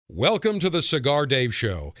Welcome to the Cigar Dave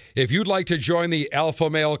Show. If you'd like to join the Alpha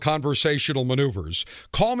Male Conversational Maneuvers,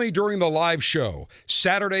 call me during the live show,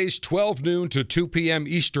 Saturdays 12 noon to 2 p.m.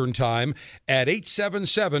 Eastern Time at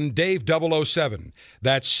 877-DAVE-007.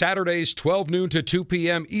 That's Saturdays 12 noon to 2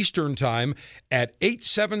 p.m. Eastern Time at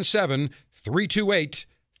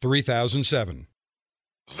 877-328-3007.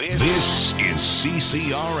 This is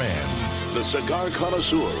CCRN, the Cigar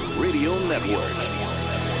Connoisseur Radio Network.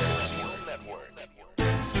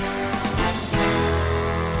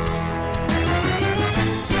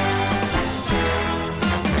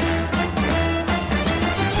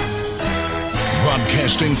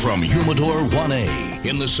 Broadcasting from Humidor 1A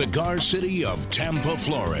in the cigar city of Tampa,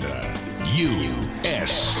 Florida,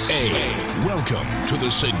 USA. Welcome to the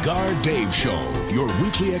Cigar Dave Show, your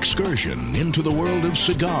weekly excursion into the world of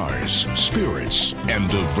cigars, spirits, and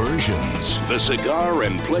diversions. The cigar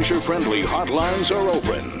and pleasure-friendly hotlines are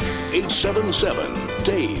open.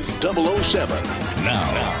 877-DAVE-007.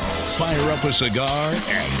 Now, fire up a cigar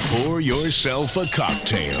and pour yourself a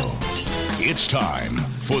cocktail. It's time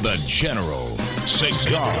for the General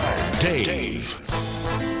Cigar Dave.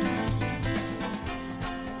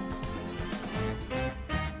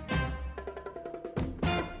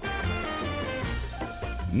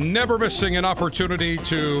 Never missing an opportunity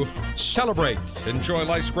to celebrate, enjoy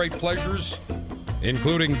life's great pleasures,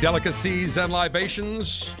 including delicacies and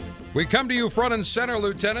libations. We come to you front and center,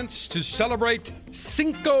 Lieutenants, to celebrate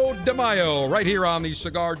Cinco de Mayo right here on the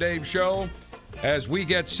Cigar Dave Show as we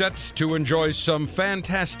get set to enjoy some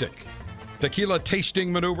fantastic tequila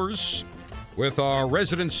tasting maneuvers with our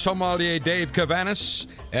resident sommelier Dave Cavanis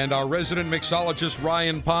and our resident mixologist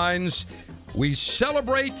Ryan Pines. We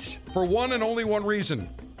celebrate for one and only one reason,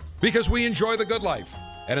 because we enjoy the good life.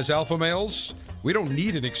 And as alpha males, we don't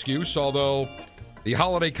need an excuse, although the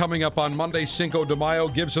holiday coming up on Monday, Cinco de Mayo,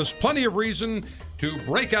 gives us plenty of reason to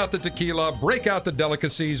break out the tequila, break out the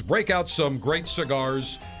delicacies, break out some great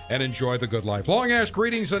cigars, and enjoy the good life. Long Ash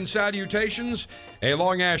greetings and salutations. A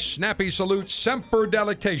Long Ash snappy salute, semper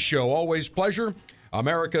delectatio, always pleasure.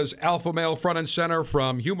 America's alpha male front and center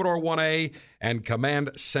from Humidor 1A and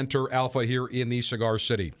Command Center Alpha here in the Cigar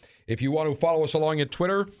City. If you want to follow us along at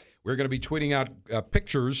Twitter, we're going to be tweeting out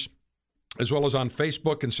pictures as well as on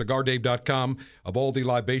Facebook and CigarDave.com of all the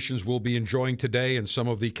libations we'll be enjoying today and some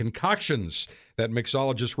of the concoctions that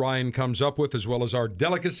mixologist Ryan comes up with, as well as our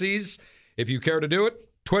delicacies. If you care to do it,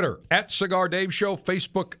 Twitter at Cigar Dave Show,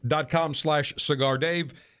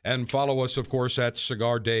 Facebook.com/CigarDave, and follow us, of course, at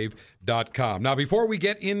CigarDave.com. Now, before we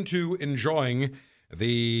get into enjoying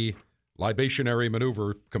the libationary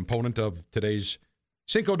maneuver component of today's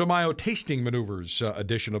Cinco de Mayo tasting maneuvers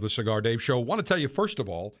edition of the Cigar Dave Show, I want to tell you, first of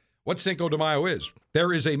all, what Cinco de Mayo is.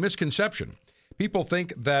 There is a misconception. People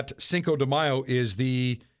think that Cinco de Mayo is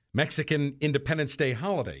the Mexican Independence Day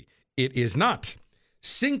holiday. It is not.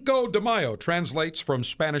 Cinco de Mayo translates from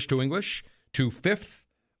Spanish to English to 5th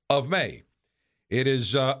of May. It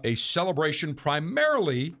is a celebration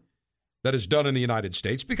primarily that is done in the United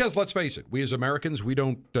States because, let's face it, we as Americans, we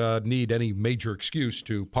don't need any major excuse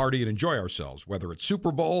to party and enjoy ourselves, whether it's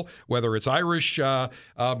Super Bowl, whether it's Irish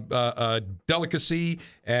delicacy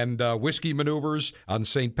and whiskey maneuvers on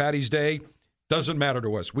St. Paddy's Day. Doesn't matter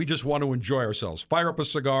to us. We just want to enjoy ourselves. Fire up a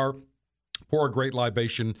cigar, pour a great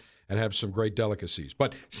libation, and have some great delicacies.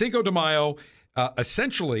 But Cinco de Mayo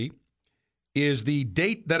essentially is the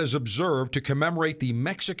date that is observed to commemorate the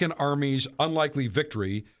Mexican Army's unlikely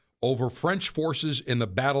victory over French forces in the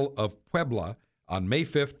Battle of Puebla on May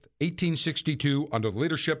 5th, 1862, under the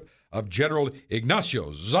leadership of General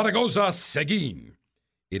Ignacio Zaragoza Seguin.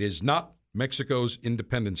 It is not Mexico's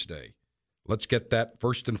Independence Day. Let's get that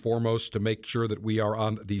first and foremost to make sure that we are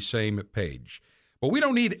on the same page. But we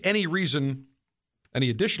don't need any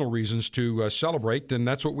additional reasons to celebrate, and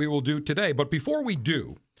that's what we will do today. But before we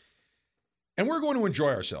do, and we're going to enjoy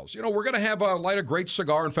ourselves. You know, we're going to have light a great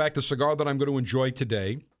cigar. In fact, the cigar that I'm going to enjoy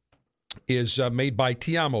today is made by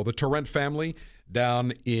Tiamo, the Torrent family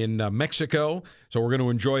down in Mexico. So we're going to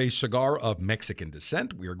enjoy a cigar of Mexican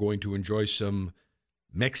descent. We are going to enjoy some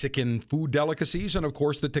Mexican food delicacies and, of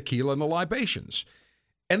course, the tequila and the libations.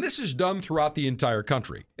 And this is done throughout the entire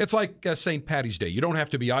country. It's like St. Paddy's Day. You don't have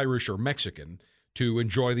to be Irish or Mexican to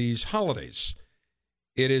enjoy these holidays.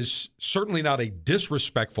 It is certainly not a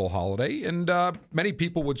disrespectful holiday, and many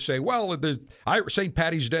people would say, well, St.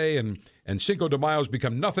 Paddy's Day and Cinco de Mayo has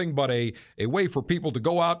become nothing but a way for people to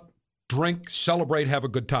go out, drink, celebrate, have a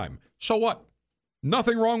good time. So what?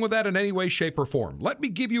 Nothing wrong with that in any way, shape, or form. Let me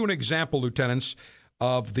give you an example, Lieutenants,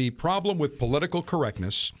 of the problem with political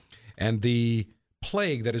correctness and the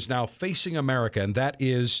plague that is now facing America, and that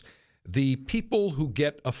is the people who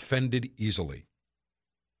get offended easily.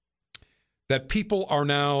 that people are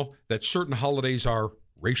now, that certain holidays are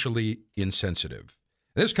racially insensitive.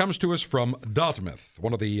 This comes to us from Dartmouth,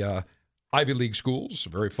 one of the Ivy League schools, a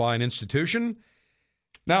very fine institution.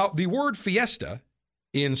 Now, the word fiesta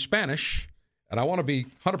in Spanish, and I want to be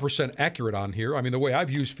 100% accurate on here. I mean, the way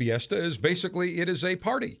I've used fiesta is basically it is a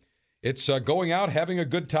party. It's going out, having a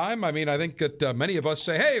good time. I mean, I think that many of us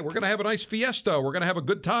say, hey, we're going to have a nice fiesta. We're going to have a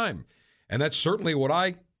good time. And that's certainly what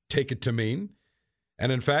I take it to mean.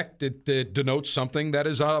 And in fact, it denotes something that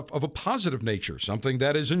is of a positive nature, something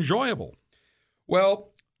that is enjoyable. Well,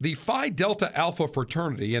 the Phi Delta Alpha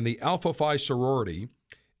fraternity and the Alpha Phi sorority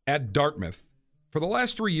at Dartmouth for the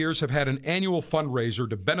last 3 years have had an annual fundraiser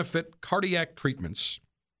to benefit cardiac treatments,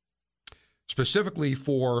 specifically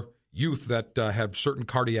for youth that have certain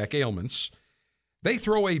cardiac ailments. They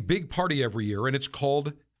throw a big party every year, and it's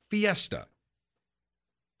called Fiesta.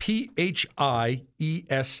 P-H-I-E-S-T-A,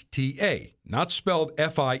 not spelled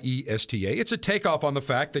F-I-E-S-T-A. It's a takeoff on the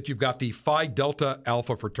fact that you've got the Phi Delta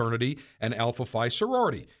Alpha fraternity and Alpha Phi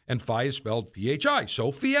sorority, and Phi is spelled P-H-I,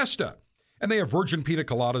 so Fiesta. And they have virgin pina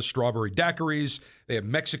coladas, strawberry daiquiris. They have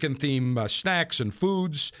Mexican-themed snacks and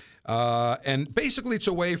foods. And basically, it's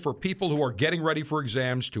a way for people who are getting ready for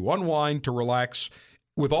exams to unwind, to relax,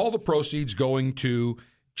 with all the proceeds going to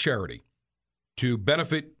charity, to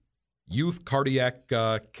benefit youth cardiac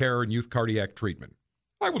care and youth cardiac treatment.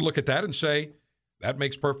 I would look at that and say, that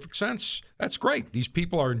makes perfect sense. That's great. These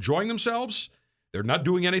people are enjoying themselves. They're not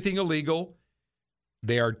doing anything illegal.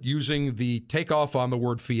 They are using the takeoff on the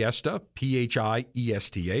word fiesta,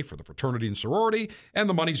 P-H-I-E-S-T-A, for the fraternity and sorority, and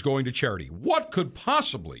the money's going to charity. What could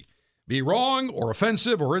possibly be wrong or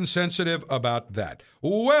offensive or insensitive about that?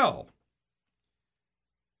 Well,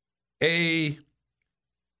 a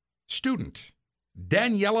student,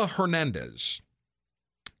 Daniela Hernandez,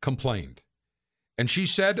 complained, and she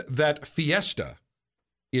said that fiesta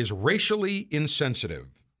is racially insensitive.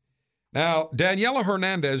 Now, Daniela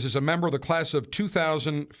Hernandez is a member of the class of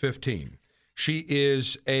 2015. She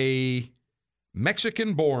is a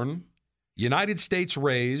Mexican-born, United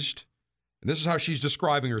States-raised, and this is how she's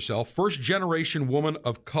describing herself, first-generation woman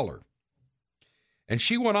of color. And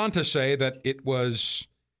she went on to say that it was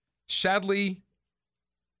sadly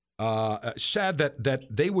sad that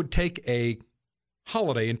they would take a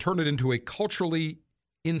holiday and turn it into a culturally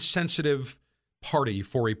insensitive party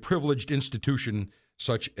for a privileged institution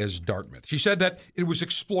such as Dartmouth. She said that it was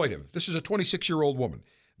exploitive. This is a 26-year-old woman.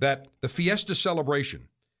 That the fiesta celebration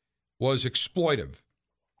was exploitive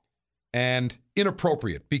and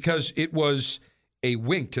inappropriate because it was a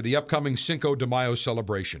wink to the upcoming Cinco de Mayo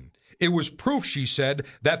celebration. It was proof, she said,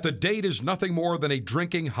 that the date is nothing more than a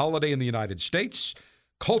drinking holiday in the United States,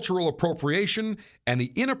 cultural appropriation, and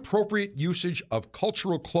the inappropriate usage of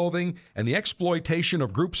cultural clothing and the exploitation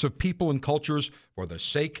of groups of people and cultures for the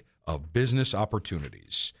sake of business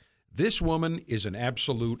opportunities. This woman is an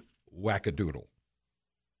absolute wackadoodle.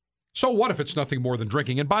 So what if it's nothing more than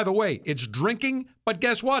drinking? And by the way, it's drinking, but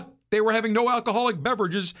guess what? They were having no alcoholic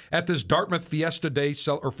beverages at this Dartmouth Fiesta Day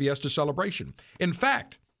or Fiesta celebration. In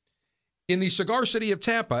fact, in the cigar city of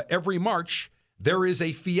Tampa, every March, there is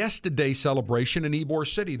a Fiesta Day celebration in Ybor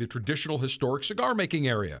City, the traditional historic cigar-making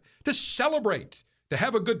area, to celebrate, to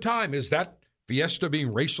have a good time. Is that fiesta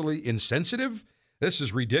being racially insensitive? This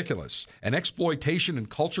is ridiculous. An exploitation in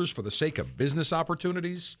cultures for the sake of business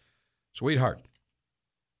opportunities? Sweetheart,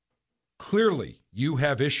 clearly you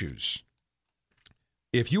have issues.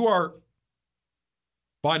 If you are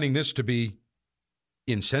finding this to be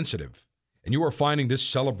insensitive and you are finding this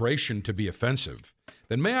celebration to be offensive,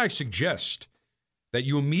 then may I suggest that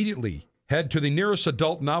you immediately head to the nearest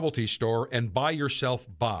adult novelty store and buy yourself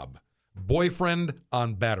Bob, boyfriend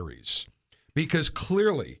on batteries, because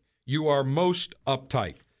clearly you are most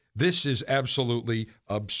uptight. This is absolutely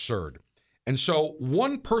absurd. And so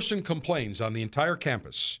one person complains on the entire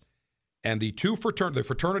campus, and the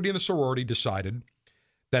fraternity and the sorority decided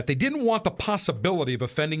that they didn't want the possibility of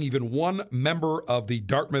offending even one member of the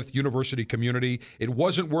Dartmouth University community. It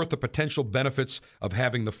wasn't worth the potential benefits of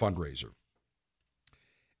having the fundraiser.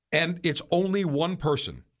 And it's only one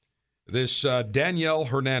person, this Daniela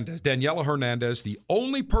Hernandez, the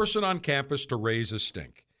only person on campus to raise a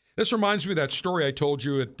stink. This reminds me of that story I told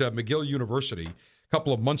you at McGill University a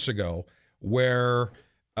couple of months ago, where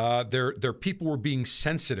their people were being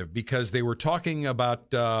sensitive because they were talking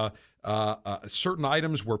about certain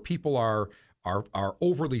items where people are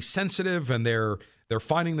overly sensitive and they're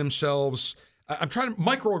finding themselves.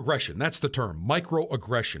 Microaggression, that's the term,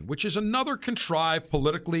 microaggression, which is another contrived,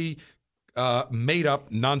 politically made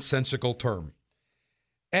up, nonsensical term.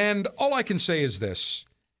 And all I can say is this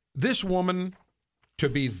woman, to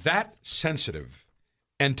be that sensitive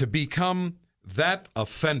And to become that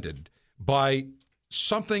offended by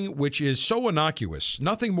something which is so innocuous,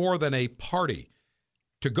 nothing more than a party,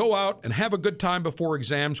 to go out and have a good time before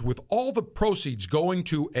exams with all the proceeds going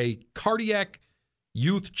to a cardiac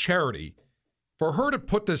youth charity, for her to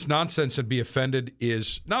put this nonsense and be offended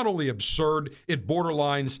is not only absurd, it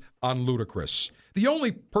borderlines on ludicrous. The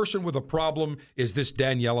only person with a problem is this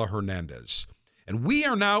Daniela Hernandez. And we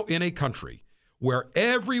are now in a country where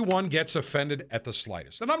everyone gets offended at the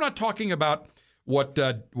slightest. And I'm not talking about what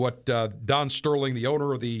Don Sterling, the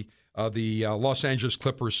owner of the Los Angeles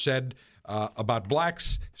Clippers, said about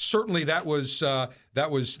blacks. Certainly that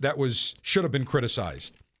should have been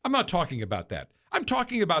criticized. I'm not talking about that. I'm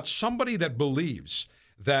talking about somebody that believes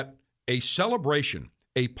that a celebration,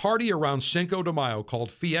 a party around Cinco de Mayo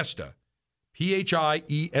called Fiesta,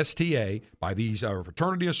 P-H-I-E-S-T-A, by these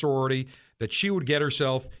fraternity and sorority, that she would get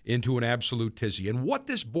herself into an absolute tizzy. And what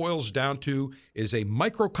this boils down to is a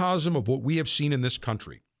microcosm of what we have seen in this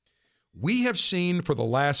country. We have seen for the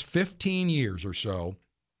last 15 years or so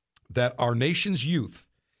that our nation's youth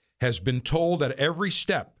has been told at every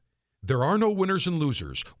step, there are no winners and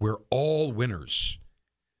losers. We're all winners.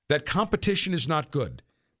 That competition is not good.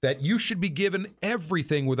 That you should be given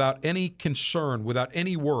everything without any concern, without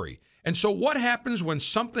any worry. And so what happens when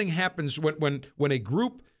something happens, when a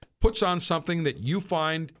group puts on something that you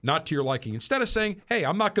find not to your liking? Instead of saying, hey,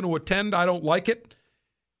 I'm not going to attend, I don't like it,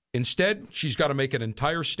 instead, she's got to make an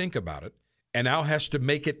entire stink about it, and now has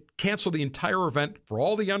to cancel the entire event for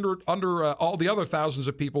all the all the other thousands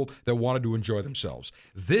of people that wanted to enjoy themselves.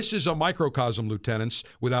 This is a microcosm, lieutenants,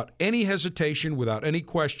 without any hesitation, without any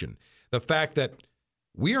question. The fact that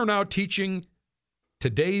we are now teaching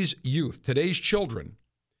today's youth, today's children,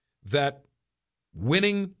 that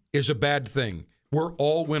winning is a bad thing. We're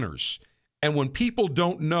all winners. And when people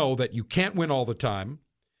don't know that you can't win all the time,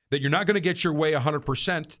 that you're not going to get your way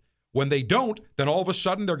 100%, when they don't, then all of a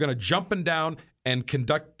sudden they're going to jump and down and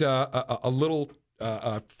conduct a little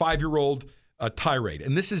 5-year-old tirade.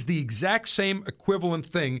 And this is the exact same equivalent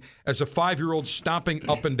thing as a 5-year-old stomping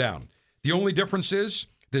up and down. The only difference is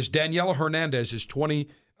this Daniela Hernandez is 20,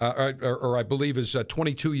 or I believe is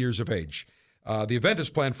 22 years of age. The event is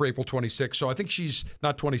planned for April 26th, so I think she's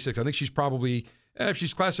not 26. I think she's probably, if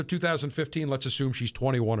she's class of 2015, let's assume she's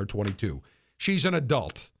 21 or 22. She's an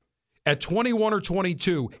adult. At 21 or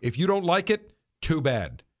 22, if you don't like it, too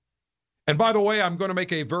bad. And by the way, I'm going to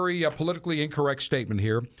make a very politically incorrect statement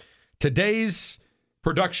here. Today's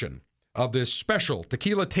production of this special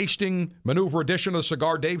tequila tasting maneuver edition of the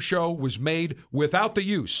Cigar Dave Show was made without the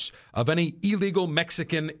use of any illegal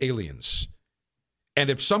Mexican aliens. And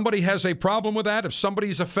if somebody has a problem with that, if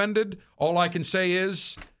somebody's offended, all I can say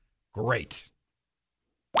is, great.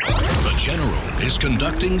 The General is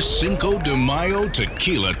conducting Cinco de Mayo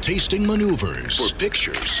tequila tasting maneuvers. For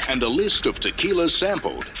pictures and a list of tequila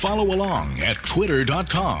sampled, follow along at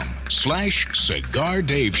twitter.com/Cigar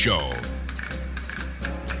Dave Show.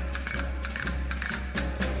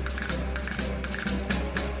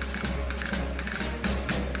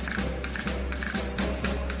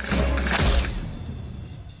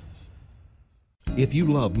 If you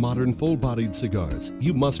love modern full-bodied cigars,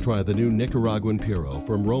 you must try the new Nicaraguan Puro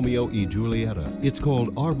from Romeo y Julieta. It's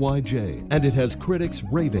called RYJ, and it has critics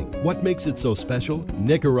raving. What makes it so special?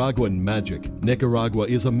 Nicaraguan magic. Nicaragua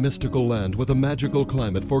is a mystical land with a magical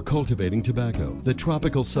climate for cultivating tobacco. The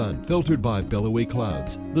tropical sun, filtered by billowy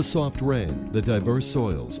clouds, the soft rain, the diverse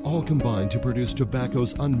soils, all combine to produce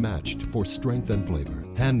tobaccos unmatched for strength and flavor.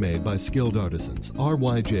 Handmade by skilled artisans,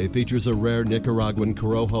 RYJ features a rare Nicaraguan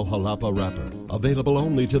Corojo Jalapa wrapper, available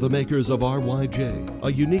only to the makers of RYJ,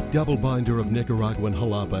 a unique double binder of Nicaraguan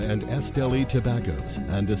Jalapa and Esteli tobaccos,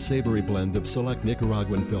 and a savory blend of select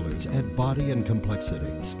Nicaraguan fillers add body and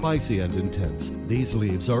complexity, spicy and intense. These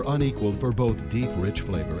leaves are unequaled for both deep, rich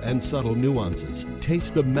flavor and subtle nuances.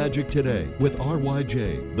 Taste the magic today with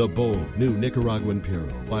RYJ, the bold new Nicaraguan Puro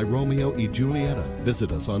by Romeo y Julieta.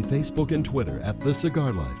 Visit us on Facebook and Twitter at The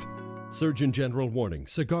Cigar Life. Surgeon General warning,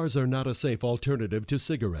 cigars are not a safe alternative to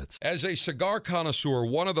cigarettes. As a cigar connoisseur,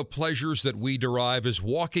 one of the pleasures that we derive is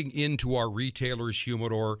walking into our retailer's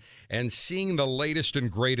humidor and seeing the latest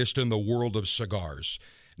and greatest in the world of cigars.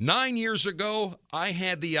 9 years ago, I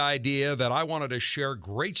had the idea that I wanted to share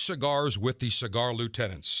great cigars with the cigar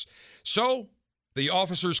lieutenants. So, the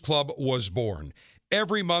Officers Club was born.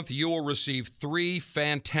 Every month, you will receive 3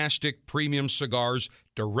 fantastic premium cigars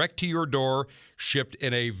direct to your door, shipped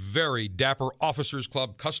in a very dapper Officers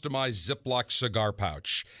Club customized Ziploc cigar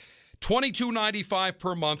pouch. $22.95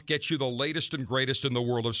 per month gets you the latest and greatest in the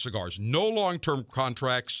world of cigars. No long-term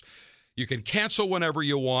contracts. You can cancel whenever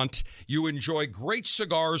you want. You enjoy great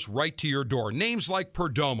cigars right to your door. Names like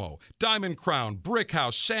Perdomo, Diamond Crown, Brick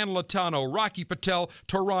House, San Latano, Rocky Patel,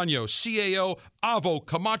 Torano, CAO, Avo,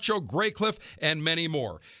 Camacho, Graycliff, and many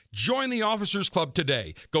more. Join the Officers Club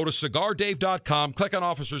today. Go to CigarDave.com, click on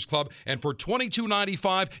Officers Club, and for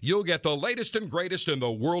 $22.95, you'll get the latest and greatest in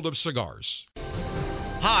the world of cigars.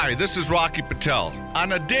 Hi, this is Rocky Patel.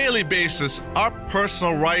 On a daily basis, our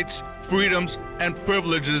personal rights, freedoms, and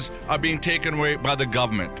privileges are being taken away by the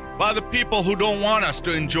government, by the people who don't want us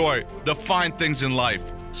to enjoy the fine things in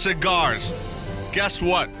life. Cigars. Guess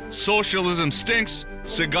what? Socialism stinks,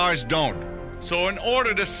 cigars don't. So in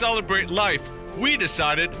order to celebrate life, we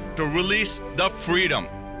decided to release the freedom.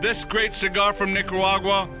 This great cigar from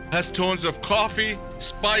Nicaragua has tones of coffee,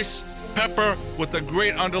 spice, pepper with a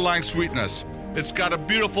great underlying sweetness. It's got a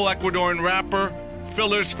beautiful Ecuadorian wrapper,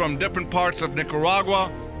 fillers from different parts of Nicaragua,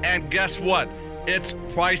 and guess what? It's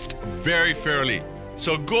priced very fairly.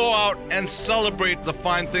 So go out and celebrate the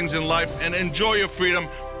fine things in life and enjoy your freedom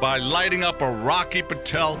by lighting up a Rocky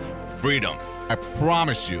Patel Freedom. I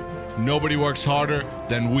promise you, nobody works harder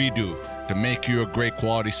than we do to make you a great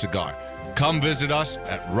quality cigar. Come visit us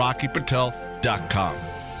at rockypatel.com.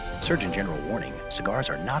 Surgeon General warning, cigars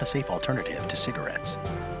are not a safe alternative to cigarettes.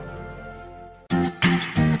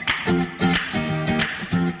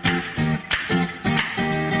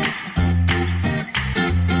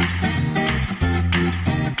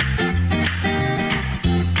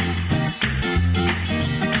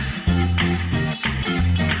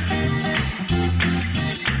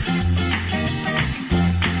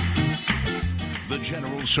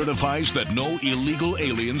 Certifies that no illegal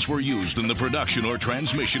aliens were used in the production or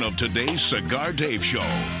transmission of today's Cigar Dave Show.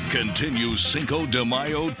 Continue Cinco de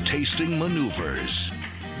Mayo tasting maneuvers.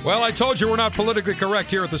 Well, I told you we're not politically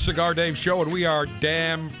correct here at the Cigar Dave Show, and we are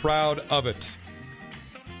damn proud of it.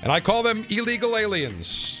 And I call them illegal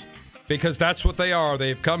aliens because that's what they are.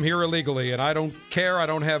 They've come here illegally, and I don't care. I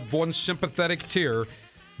don't have one sympathetic tear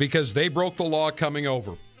because they broke the law coming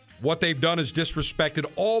over. What they've done is disrespected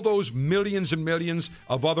all those millions and millions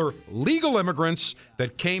of other legal immigrants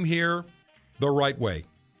that came here the right way.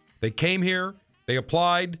 They came here, they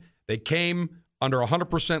applied, they came under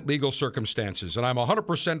 100% legal circumstances. And I'm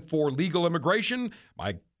 100% for legal immigration.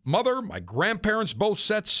 My mother, my grandparents, both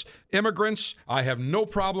sets immigrants. I have no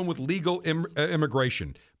problem with legal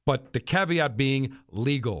immigration. But the caveat being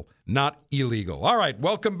legal, not illegal. All right,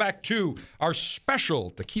 welcome back to our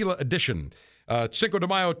special tequila edition. Cinco de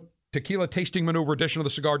Mayo Tequila Tasting Maneuver edition of the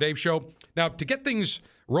Cigar Dave Show. Now, to get things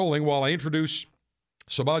rolling while I introduce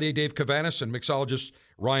sommelier Dave Cavanis and mixologist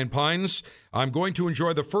Ryan Pines, I'm going to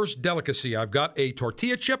enjoy the first delicacy. I've got a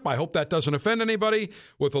tortilla chip. I hope that doesn't offend anybody.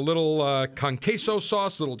 With a little con queso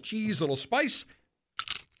sauce, little cheese, little spice.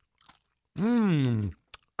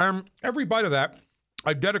 Every bite of that,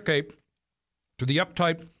 I dedicate to the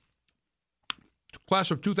uptight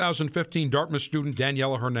class of 2015 Dartmouth student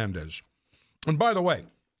Daniela Hernandez. And by the way,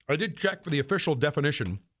 I did check for the official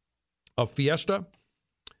definition of fiesta.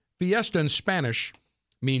 Fiesta in Spanish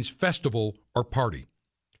means festival or party.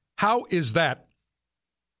 How is that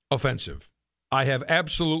offensive? I have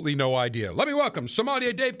absolutely no idea. Let me welcome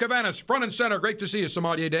Sommelier Dave Cavanis, front and center. Great to see you,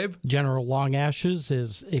 Sommelier Dave. General Long Ashes,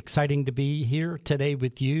 is exciting to be here today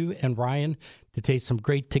with you and Ryan to taste some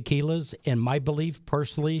great tequilas. And my belief,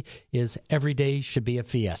 personally, is every day should be a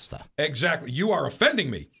fiesta. Exactly. You are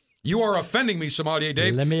offending me. You are offending me, Sommelier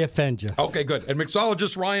Dave. Let me offend you. Okay, good. And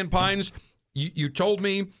mixologist Ryan Pines, you told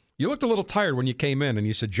me, you looked a little tired when you came in, and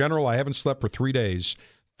you said, General, I haven't slept for 3 days,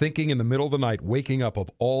 thinking in the middle of the night, waking up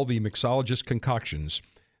of all the mixology concoctions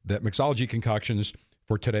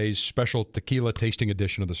for today's special tequila tasting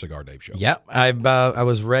edition of the Cigar Dave Show. Yeah, I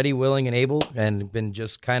was ready, willing, and able, and been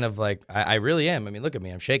just kind of like, I really am. I mean, look at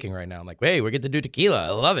me. I'm shaking right now. I'm like, hey, we get to do tequila.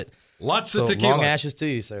 I love it. Lots of tequila. Long ashes to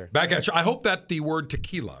you, sir. Back at you. I hope that the word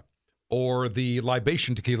tequila or the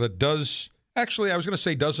libation tequila does... Actually, I was going to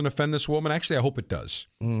say doesn't offend this woman. Actually, I hope it does.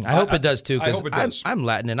 I hope it does, too, I hope it does. I'm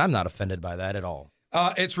Latin, and I'm not offended by that at all.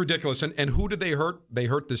 It's ridiculous. And who did they hurt? They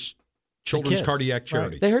hurt this children's cardiac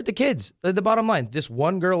charity. Right. They hurt the kids. The bottom line, this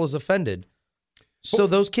one girl is offended, so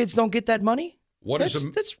those kids don't get that money?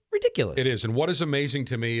 That's ridiculous. It is. And what is amazing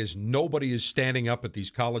to me is nobody is standing up at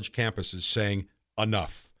these college campuses saying,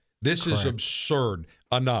 enough. This is absurd.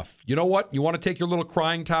 Enough. You know what? You want to take your little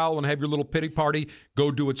crying towel and have your little pity party?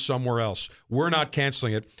 Go do it somewhere else. We're not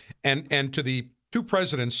canceling it. And to the two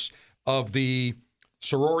presidents of the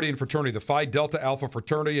sorority and fraternity, the Phi Delta Alpha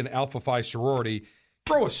fraternity and Alpha Phi sorority,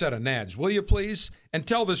 throw a set of nads, will you please? And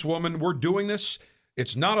tell this woman we're doing this.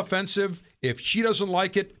 It's not offensive. If she doesn't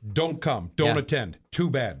like it, don't come. Don't attend. Too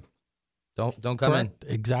bad. Don't come in.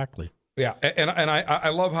 Exactly. Yeah, and I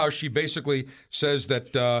love how she basically says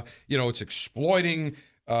that, it's exploiting.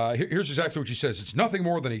 Here's exactly what she says. It's nothing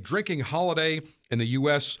more than a drinking holiday in the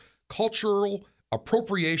U.S., cultural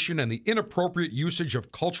appropriation and the inappropriate usage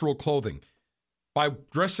of cultural clothing. By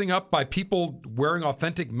dressing up, by people wearing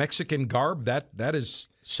authentic Mexican garb, that is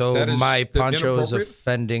my poncho is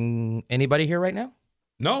offending anybody here right now?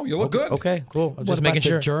 No, you look good. Okay, cool. What Just about making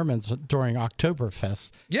sure. the Germans during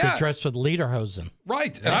Oktoberfest? Yeah. They dressed with lederhosen.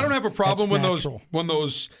 Right, and I don't have a problem That's when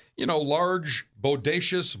those large,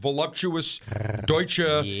 bodacious, voluptuous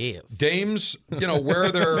Deutsche dames,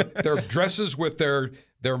 wear their dresses with their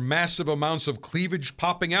massive amounts of cleavage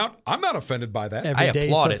popping out. I'm not offended by that. Every I day's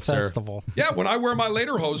applaud a it, sir. festival. Yeah, when I wear my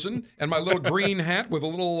lederhosen and my little green hat with a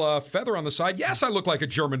little feather on the side, yes, I look like a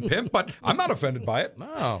German pimp, but I'm not offended by it.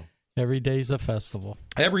 Oh. Every day's a festival.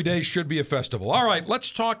 Every day should be a festival. All right, let's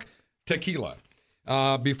talk tequila.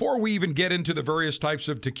 Before we even get into the various types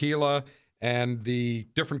of tequila and the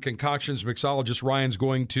different concoctions mixologist Ryan's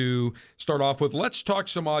going to start off with, let's talk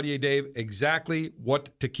sommelier, Dave, exactly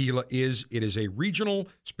what tequila is. It is a regional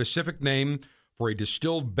specific name for a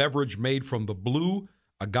distilled beverage made from the blue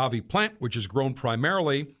agave plant, which is grown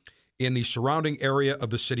primarily in the surrounding area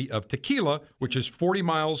of the city of Tequila, which is 40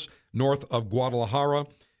 miles north of Guadalajara,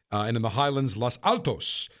 and in the highlands, Los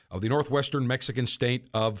Altos, of the northwestern Mexican state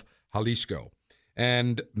of Jalisco.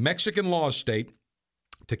 And Mexican laws state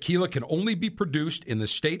tequila can only be produced in the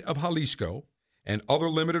state of Jalisco and other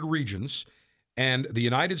limited regions, and the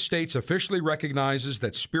United States officially recognizes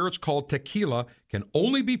that spirits called tequila can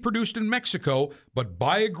only be produced in Mexico, but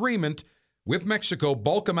by agreement with Mexico,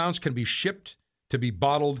 bulk amounts can be shipped to be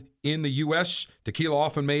bottled in the U.S. Tequila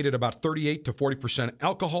often made at about 38 to 40%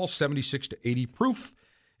 alcohol, 76 to 80 proof,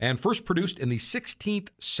 and first produced in the 16th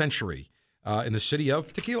century in the city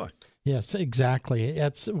of Tequila. Yes, exactly.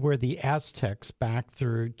 That's where the Aztecs, back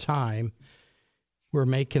through time, were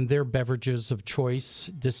making their beverages of choice,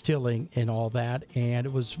 distilling and all that. And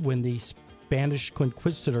it was when the Spanish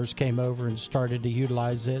conquistadors came over and started to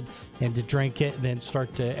utilize it and to drink it and then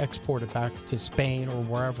start to export it back to Spain or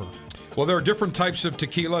wherever. Well, there are different types of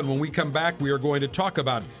tequila, and when we come back, we are going to talk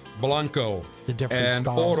about Blanco and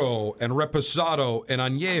styles. Oro and Reposado and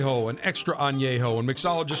Añejo and Extra Añejo, and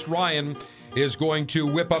mixologist Ryan is going to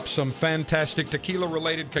whip up some fantastic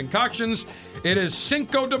tequila-related concoctions. It is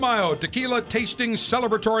Cinco de Mayo, tequila tasting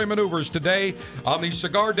celebratory maneuvers today on the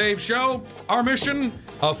Cigar Dave Show. Our mission,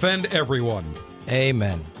 offend everyone.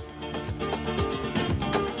 Amen.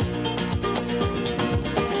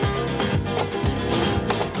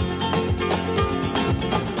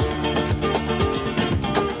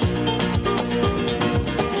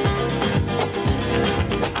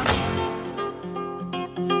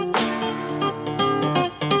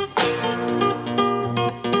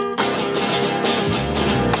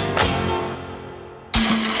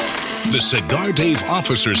 The Cigar Dave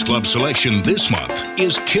Officers Club selection this month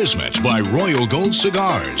is Kismet by Royal Gold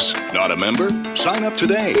Cigars. Not a member? Sign up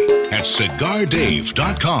today at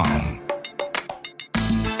CigarDave.com.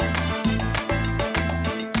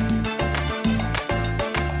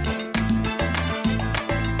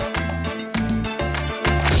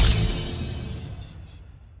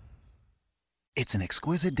 It's an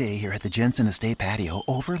exquisite day here at the Jensen Estate patio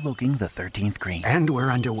overlooking the 13th green. And we're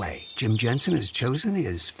underway. Jim Jensen has chosen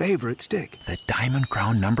his favorite stick. The Diamond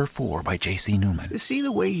Crown No. 4 by J.C. Newman. See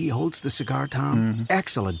the way he holds the cigar, Tom? Mm-hmm.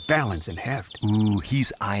 Excellent balance and heft. Ooh,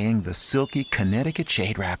 he's eyeing the silky Connecticut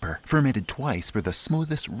shade wrapper, fermented twice for the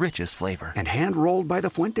smoothest, richest flavor. And hand-rolled by the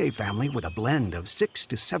Fuente family with a blend of 6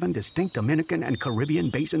 to 7 distinct Dominican and Caribbean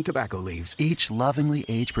basin tobacco leaves. Each lovingly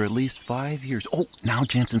aged for at least 5 years. Oh, now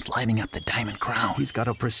Jensen's lighting up the Diamond Crown. He's got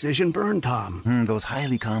a precision burn, Tom. Those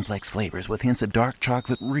highly complex flavors with hints of dark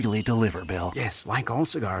chocolate really deliver, Bill. Yes, like all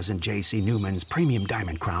cigars in J.C. Newman's premium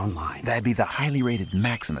Diamond Crown line. That'd be the highly rated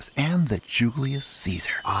Maximus and the Julius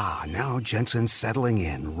Caesar. Ah, now Jensen's settling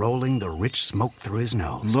in, rolling the rich smoke through his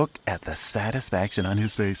nose. Look at the satisfaction on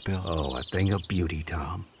his face, Bill. Oh, a thing of beauty,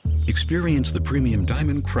 Tom. Experience the premium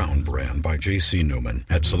Diamond Crown brand by J.C. Newman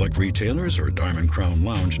at select retailers or Diamond Crown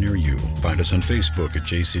Lounge near you. Find us on Facebook at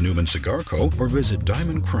J.C. Newman Cigar Co. or visit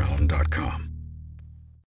diamondcrown.com.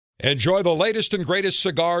 Enjoy the latest and greatest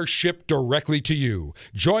cigars shipped directly to you.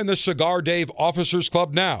 Join the Cigar Dave Officers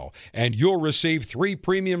Club now, and you'll receive 3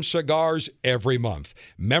 premium cigars every month.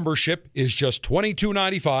 Membership is just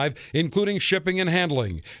 $22.95, including shipping and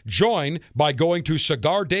handling. Join by going to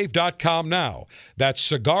CigarDave.com now. That's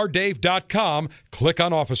CigarDave.com. Click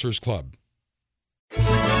on Officers Club.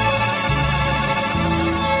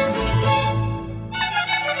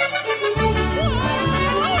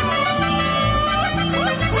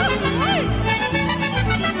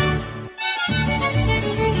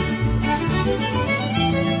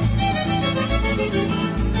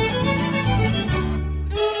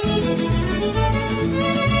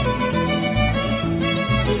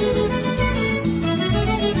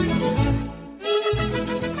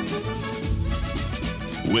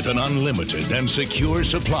 With an unlimited and secure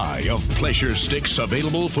supply of pleasure sticks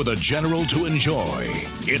available for the general to enjoy,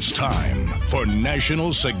 it's time for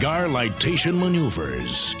National Cigar Lightation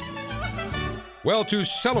Maneuvers. Well, to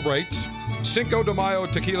celebrate Cinco de Mayo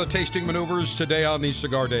tequila tasting maneuvers today on the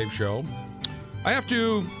Cigar Dave Show, I have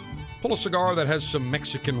to pull a cigar that has some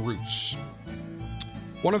Mexican roots.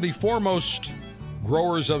 One of the foremost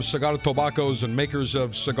growers of cigar tobaccos and makers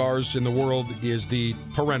of cigars in the world is the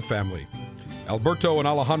Torrent family. Alberto and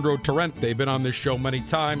Alejandro Torrent, they've been on this show many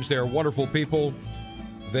times. They're wonderful people.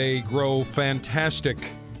 They grow fantastic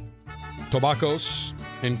tobaccos,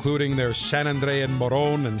 including their San Andrean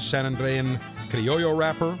Moron and San Andrean Criollo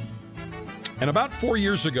wrapper. And about 5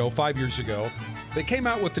 years ago, they came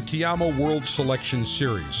out with the Te Amo World Selection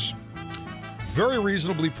Series. Very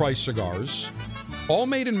reasonably priced cigars, all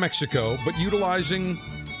made in Mexico, but utilizing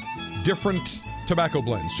different tobacco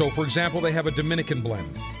blends. So, for example, they have a Dominican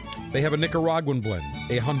blend, they have a Nicaraguan blend,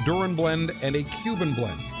 a Honduran blend, and a Cuban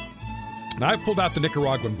blend. Now, I've pulled out the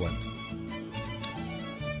Nicaraguan blend.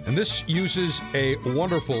 And this uses a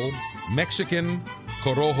wonderful Mexican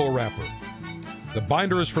Corojo wrapper. The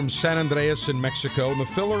binder is from San Andreas in Mexico, and the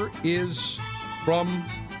filler is from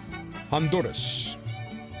Honduras.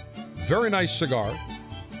 Very nice cigar.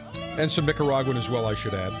 And some Nicaraguan as well, I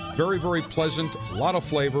should add. Very, very pleasant, a lot of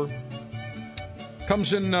flavor.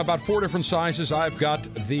 Comes in about 4 different sizes. I've got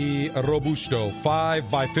the Robusto,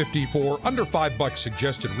 5x54, under $5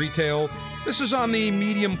 suggested retail. This is on the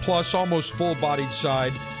medium plus, almost full-bodied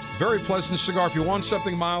side. Very pleasant cigar. If you want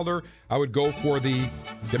something milder, I would go for the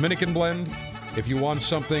Dominican blend. If you want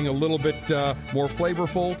something a little bit more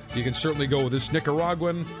flavorful, you can certainly go with this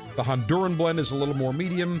Nicaraguan. The Honduran blend is a little more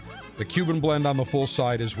medium. The Cuban blend on the full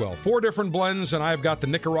side as well. 4 different blends, and I've got the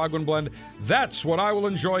Nicaraguan blend. That's what I will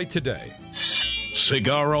enjoy today.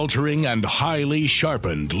 Cigar-altering and highly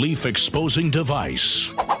sharpened leaf-exposing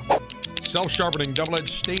device. Self-sharpening, double-edged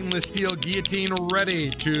stainless steel guillotine ready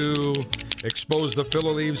to expose the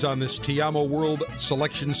filler leaves on this Te Amo World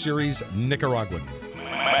Selection Series Nicaraguan.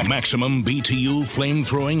 Maximum BTU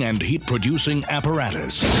flame-throwing and heat-producing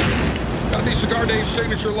apparatus. Got the Cigar Dave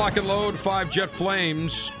signature lock and load, 5 jet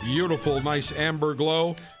flames. Beautiful, nice amber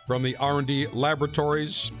glow from the R&D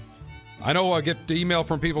Laboratories. I know I get the email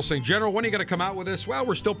from people saying, General, when are you going to come out with this? Well,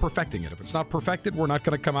 we're still perfecting it. If it's not perfected, we're not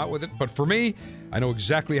going to come out with it. But for me, I know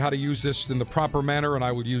exactly how to use this in the proper manner, and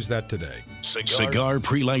I will use that today. Cigar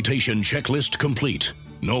pre-lightation checklist complete.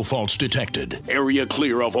 No faults detected. Area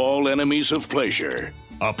clear of all enemies of pleasure.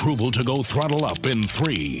 Approval to go throttle up in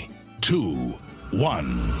 3, 2,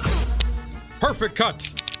 1. Perfect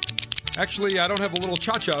cut. Actually, I don't have a little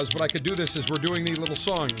cha-chas, but I could do this as we're doing the little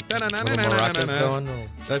song. That's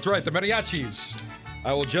right, the mariachis.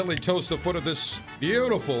 I will gently toast the foot of this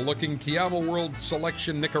beautiful-looking Te Amo World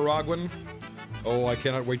Selection Nicaraguan. Oh, I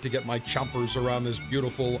cannot wait to get my chompers around this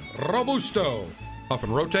beautiful Robusto. Puff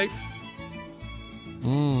and rotate.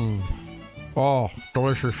 Oh,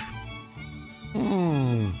 delicious.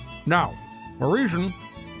 Now, a reason.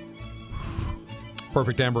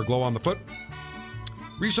 Perfect amber glow on the foot.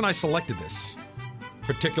 Reason I selected this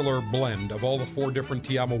particular blend of all the 4 different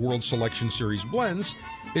Te Amo World Selection Series blends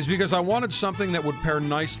is because I wanted something that would pair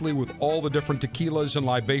nicely with all the different tequilas and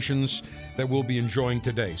libations that we'll be enjoying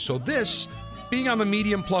today. So this, being on the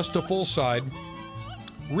medium plus to full side,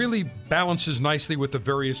 really balances nicely with the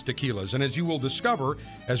various tequilas. And as you will discover,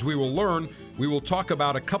 as we will learn, we will talk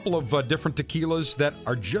about a couple of different tequilas that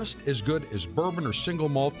are just as good as bourbon or single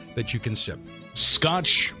malt that you can sip.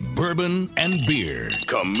 Scotch, bourbon, and beer.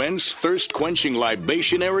 Commence thirst-quenching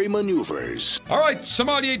libationary maneuvers. All right,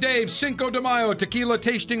 Sommelier Dave, Cinco de Mayo tequila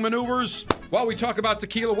tasting maneuvers. While we talk about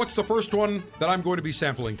tequila, what's the first one that I'm going to be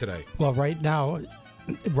sampling today? Well, right now,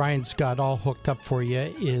 Ryan's got all hooked up for you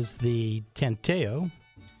is the Tanteo.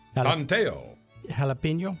 Tanteo.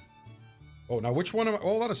 Jalapeno? Oh, now which one am I?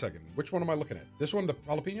 Hold on a second. Which one am I looking at? This one, the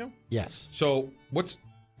jalapeno? Yes. So what's?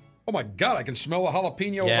 Oh my God! I can smell a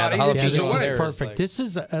jalapeno Yeah, about 8 inches this away. is perfect. This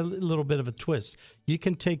is a little bit of a twist. You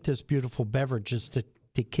can take this beautiful beverage, just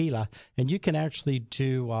tequila, and you can actually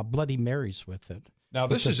do Bloody Marys with it. Now,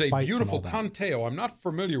 this is a spice and beautiful all that. Tanteo. I'm not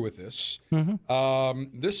familiar with this.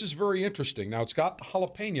 This is very interesting. Now, it's got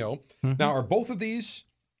jalapeno. Now, are both of these?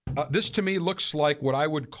 This to me looks like what I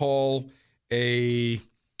would call a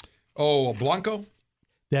Blanco.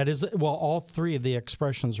 That is, well, all 3 of the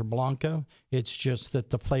expressions are Blanco. It's just that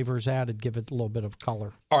the flavors added give it a little bit of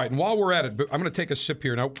color. All right, and while we're at it, I'm going to take a sip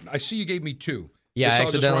here. Now, I see you gave me 2. Yeah, Which I I'll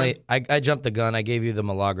just accidentally, run- I jumped the gun. I gave you the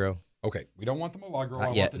Milagro. Okay, we don't want the Milagro. Not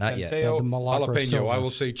I yet, want the not yet. Tanteo, The Milagro jalapeno. Silver. I will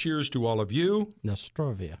say cheers to all of you.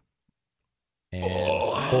 Nostrovia. And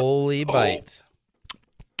holy bite.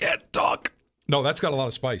 Get talk. No, that's got a lot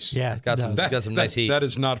of spice. Yeah, It's got some nice heat. That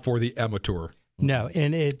is not for the amateur. No,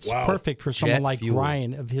 and it's perfect for someone Jet like fuel.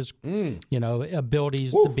 Ryan of his,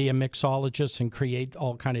 abilities to be a mixologist and create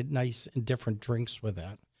all kind of nice and different drinks with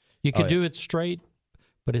that. You could do it straight,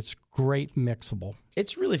 but it's great mixable.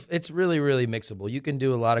 It's really mixable. You can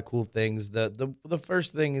do a lot of cool things. The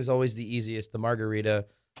first thing is always the easiest. The margarita.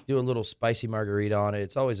 Do a little spicy margarita on it.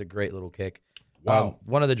 It's always a great little kick. Wow.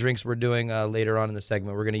 One of the drinks we're doing later on in the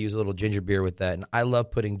segment, we're going to use a little ginger beer with that. And I love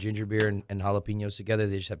putting ginger beer and jalapenos together.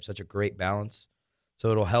 They just have such a great balance. So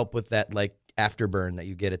it'll help with that like afterburn that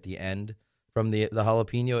you get at the end from the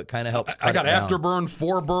jalapeno. It kind of helps. I got afterburn,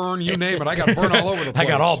 foreburn, you name it. I got burn all over the place. I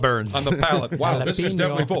got all burns on the palate. Wow, this is Jalapeno.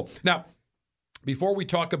 definitely full. Now, before we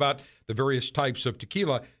talk about the various types of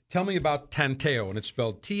tequila, tell me about Tanteo, and it's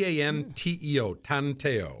spelled Tanteo.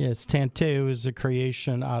 Tanteo. Yes, Tanteo is a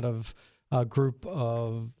creation out of a group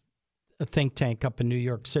of a think tank up in New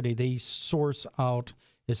York City. They source out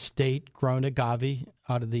estate-grown agave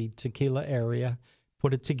out of the tequila area,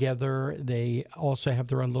 put it together. They also have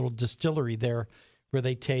their own little distillery there where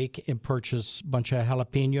they take and purchase a bunch of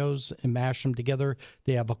jalapenos and mash them together.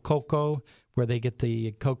 They have a cocoa where they get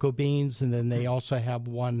the cocoa beans, and then they also have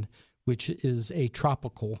one which is a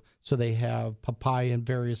tropical. So they have papaya and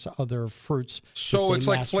various other fruits. So it's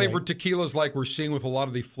like macerate. flavored tequilas like we're seeing with a lot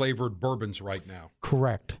of the flavored bourbons right now.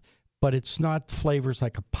 Correct. But it's not flavors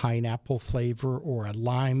like a pineapple flavor or a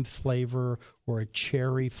lime flavor or a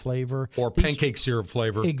cherry flavor. Or pancake syrup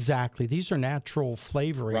flavor. Exactly. These are natural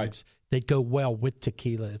flavorings Right. that go well with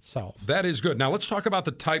tequila itself. That is good. Now let's talk about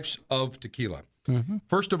the types of tequila.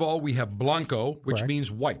 First of all, we have Blanco, which Correct.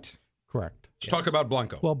 means white. Correct. Let's talk about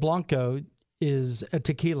Blanco. Well, Blanco is a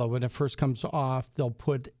tequila. When it first comes off, they'll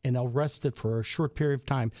rest it for a short period of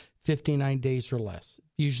time, 59 days or less.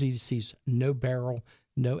 Usually sees no barrel,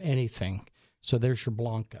 no anything. So there's your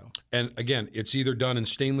Blanco. And again, it's either done in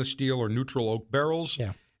stainless steel or neutral oak barrels,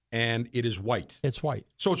 and it is white. It's white.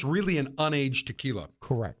 So it's really an unaged tequila.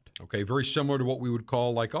 Correct. Okay, very similar to what we would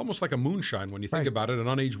call almost like a moonshine when you think about it, an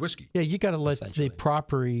unaged whiskey. Yeah, you got to let the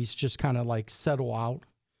properties just kind of like settle out,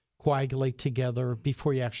 coagulate together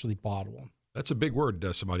before you actually bottle them. That's a big word,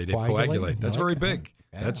 Somali Dave. Coagulate? Coagulate. That's very big.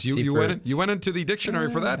 Yeah. That's See, you went into the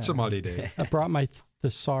dictionary for that, Somali Dave. I brought my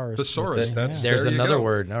thesaurus. Thesaurus. That's There's there you another go.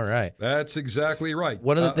 word. All right. That's exactly right.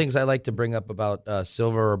 One of the things I like to bring up about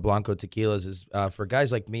silver or Blanco tequilas is for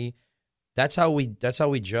guys like me, that's how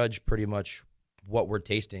we judge pretty much what we're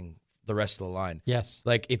tasting the rest of the line. Yes.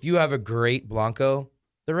 Like if you have a great Blanco,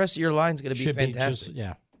 the rest of your line's going to be Should fantastic. Be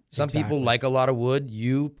just, Some people like a lot of wood.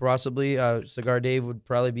 You possibly, Cigar Dave would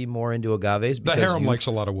probably be more into agaves. The harem likes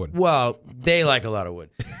a lot of wood. Well, they like a lot of wood.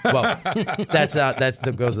 Well,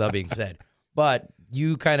 that goes without being said. But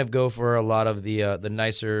you kind of go for a lot of the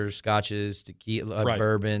nicer scotches, tequila,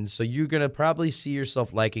 bourbons. So you're going to probably see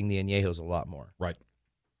yourself liking the añejos a lot more. Right.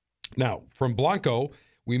 Now, from Blanco,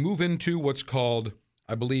 we move into what's called,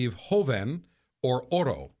 I believe, Joven or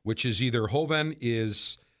Oro, which is either Joven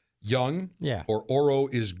is young or Oro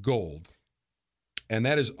is gold. And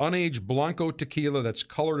that is unaged Blanco tequila that's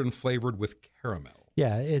colored and flavored with caramel.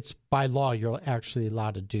 Yeah, it's by law you're actually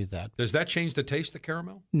allowed to do that. Does that change the taste, the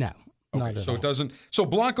caramel? No. Not Okay, at so all. it doesn't. So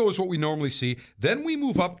Blanco is what we normally see. Then we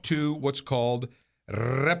move up to what's called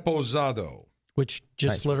Reposado. Which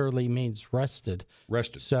just literally means rested.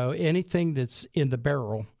 Rested. So anything that's in the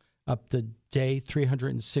barrel up to day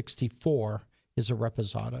 364 is a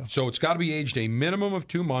reposado. So it's got to be aged a minimum of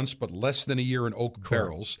 2 months, but less than a year in oak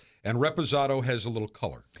barrels. And Reposado has a little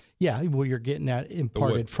color. Yeah, well, you're getting that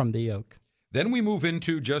imparted from the oak. Then we move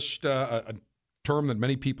into just a term that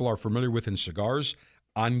many people are familiar with in cigars,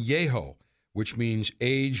 añejo, which means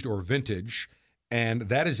aged or vintage. And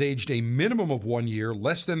that is aged a minimum of 1 year,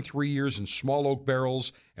 less than 3 years in small oak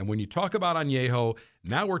barrels. And when you talk about añejo,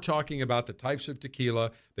 now we're talking about the types of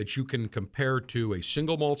tequila that you can compare to a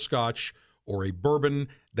single malt scotch or a bourbon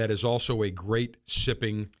that is also a great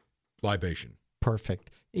sipping libation. Perfect.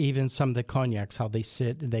 Even some of the cognacs, how they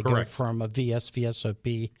sit, they go from a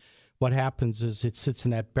VSOP. What happens is it sits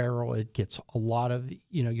in that barrel. It gets a lot of,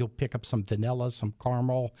 you'll pick up some vanilla, some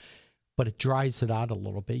caramel, but it dries it out a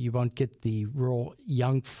little bit. You won't get the real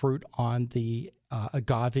young fruit on the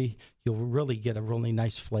agave. You'll really get a really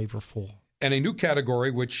nice flavorful. And a new category,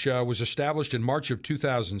 which was established in March of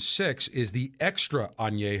 2006, is the extra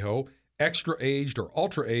añejo, extra aged or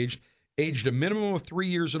ultra aged, aged a minimum of 3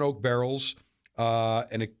 years in oak barrels,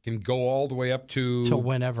 and it can go all the way up to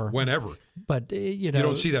whenever. Whenever. But you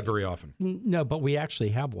don't see that very often. No, but we actually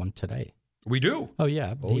have one today. We do. Oh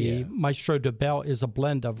yeah, the Maestro de Bell is a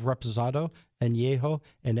blend of Reposado, Añejo,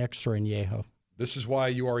 and Extra Añejo. This is why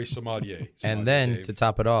you are a sommelier. And then Dave. to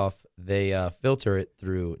top it off, they filter it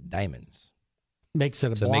through diamonds. Makes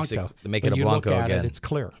it a So it makes Blanco. it- make it When a you Blanco look at again. It's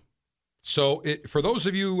clear. So for those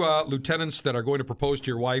of you lieutenants that are going to propose to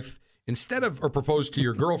your wife, or propose to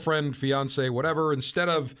your girlfriend, fiance, whatever, instead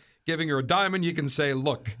of giving her a diamond, you can say,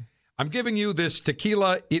 look, I'm giving you this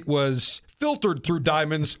tequila. It was filtered through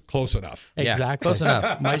diamonds. Close enough. Yeah, Exactly. close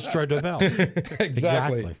enough. Maestro Devel.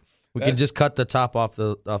 Exactly. We can just cut the top off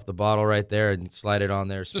the bottle right there and slide it on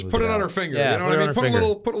there. Just smooth put it on out. her finger. Yeah, You know what I put it mean? on her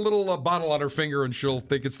finger. Put a little bottle on her finger, and she'll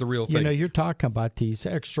think it's the real thing. You know, you're talking about these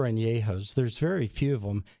extra añejos. There's very few of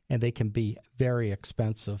them, and they can be very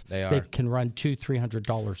expensive. They are. They can run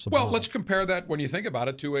 $200-300 a Well, bottle. let's compare that when you think about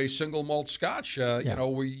it to a single malt Scotch. You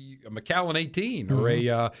know, a Macallan 18 or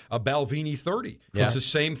a Balvenie 30. Yeah. It's the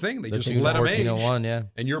same thing. They just 13, let them age, 1401, yeah.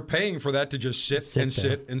 and you're paying for that to just sit Sit and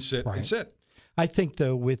there. sit and sit and Right. sit. I think,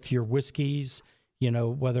 though, with your whiskeys, you know,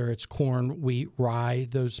 whether it's corn, wheat, rye,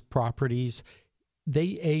 those properties,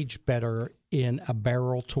 they age better in a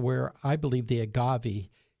barrel to where I believe the agave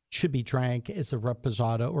should be drank as a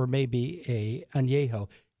reposado or maybe a añejo.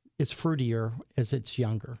 It's fruitier as it's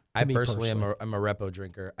younger. I personally am a Repo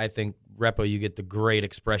drinker. I think Repo, you get the great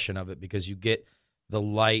expression of it because you get the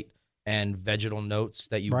light and vegetal notes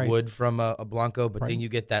that you Right. would from a Blanco, but Right. then you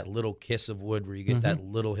get that little kiss of wood where you get that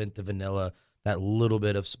little hint of vanilla, that little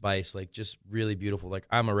bit of spice, like just really beautiful. Like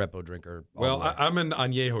I'm a Repo drinker. Well, I'm an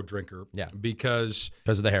añejo drinker. Yeah. Because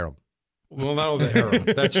of the harem. Well, not only the harem.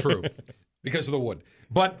 That's true. Because of the wood.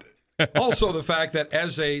 But also the fact that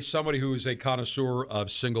as somebody who is a connoisseur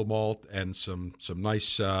of single malt and some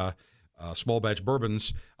nice small batch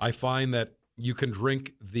bourbons, I find that you can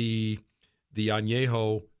drink the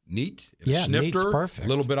añejo neat, in a Yeah, neat's snifter, perfect. a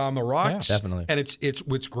little bit on the rocks. Yeah, definitely. And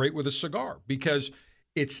it's great with a cigar because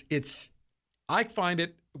I find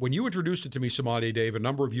it, when you introduced it to me, Sommelier Dave, a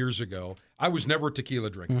number of years ago, I was never a tequila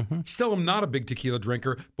drinker. Still am not a big tequila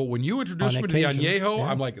drinker, but when you introduced On me to the occasion, añejo, yeah.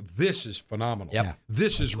 I'm like, this is phenomenal. Yep.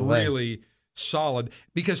 This is the way. really solid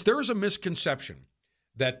because there is a misconception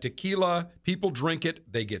that tequila, people drink it,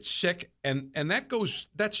 they get sick, and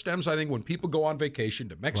that stems, I think, when people go on vacation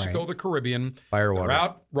to Mexico, Right. the Caribbean.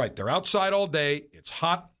 Firewater. They're outside all day, it's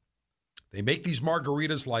hot. They make these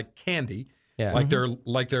margaritas like candy. Yeah. Like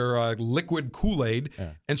they're liquid Kool-Aid,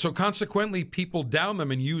 Yeah. and so consequently, people down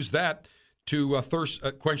them and use that to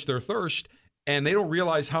quench their thirst, and they don't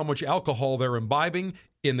realize how much alcohol they're imbibing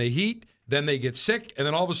in the heat. Then they get sick, and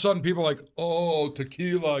then all of a sudden, people are like, "Oh,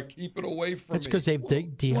 tequila, keep it away from That's me." because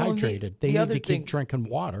they've dehydrated. They need other to thing- keep drinking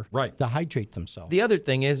water Right. to hydrate themselves. The other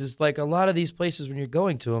thing is like a lot of these places when you're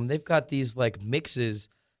going to them, they've got these like mixes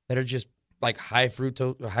that are just like high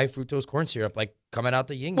fructose corn syrup, like coming out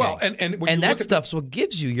the yin Well, yang. and when you that look at stuff's what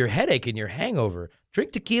gives you your headache and your hangover.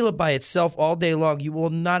 Drink tequila by itself all day long, you will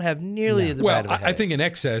not have nearly the well, bad of a I headache. think in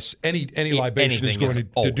excess, any libation is anything going is to do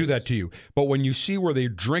always. that to you. But when you see where they're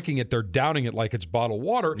drinking it, they're downing it like it's bottled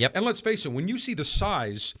water. Yep. And let's face it, when you see the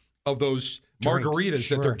size of those Drinks, margaritas that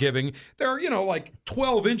sure. they're giving, they're like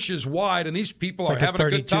 12 inches wide, and these people It's are like a having a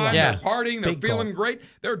good 32 time. ounce. They're partying. They're Big feeling gulp. great.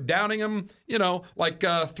 They're downing them, like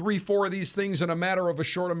 3-4 of these things in a matter of a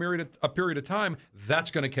period of time.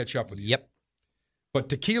 That's going to catch up with you. Yep. But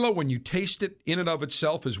tequila, when you taste it in and of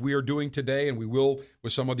itself, as we are doing today, and we will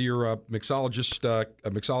with some of your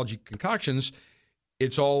mixology concoctions,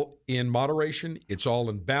 it's all in moderation. It's all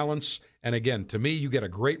in balance. And again, to me, you get a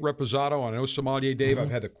great reposado. I know Sommelier Dave, I've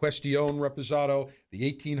had the Questione reposado, the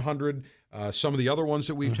 1800, some of the other ones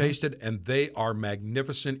that we've tasted, and they are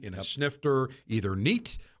magnificent in a snifter, either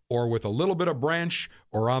neat or with a little bit of branch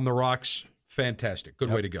or on the rocks. Fantastic.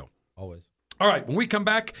 Good way to go. Always. All right, when we come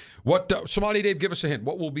back, what Sommelier Dave, give us a hint.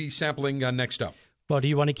 What we'll be sampling next up? Well, do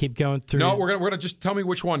you want to keep going through? No, we're gonna just tell me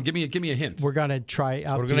which one. Give me a hint. We're going to try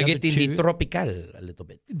out We're going to get in the two, tropical a little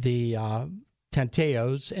bit. the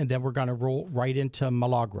Tanteos, and then we're going to roll right into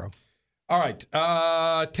Milagro. All right,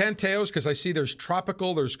 Tanteos, because I see there's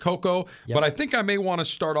tropical, there's cocoa, but I think I may want to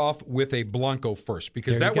start off with a Blanco first,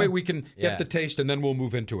 because There you that way go. we can Yeah. get the taste, and then we'll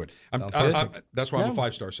move into it. That's why I'm a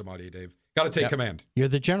 5-star sommelier, Dave. Got to take command. You're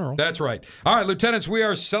the general. That's right. All right, Lieutenants, we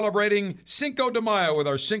are celebrating Cinco de Mayo with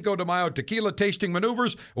our Cinco de Mayo tequila tasting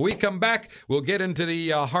maneuvers. When we come back, we'll get into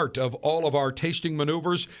the heart of all of our tasting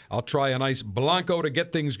maneuvers. I'll try a nice Blanco to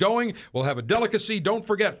get things going. We'll have a delicacy. Don't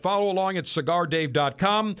forget, follow along at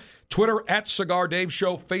CigarDave.com, Twitter at Cigar Dave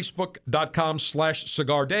Show,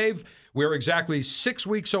 Facebook.com/Cigar Dave. We're exactly 6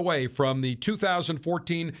 weeks away from the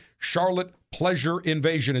 2014 Charlotte pleasure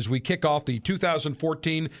invasion as we kick off the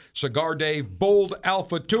 2014 Cigar Dave Bold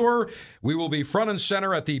Alpha Tour. We will be front and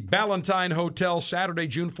center at the Ballantine Hotel Saturday,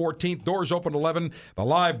 June 14th. Doors open at 11. The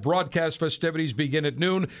live broadcast festivities begin at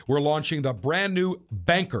noon. We're launching the brand new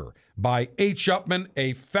Banker by H. Upman,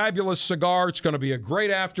 a fabulous cigar. It's going to be a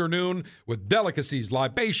great afternoon with delicacies,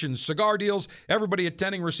 libations, cigar deals. Everybody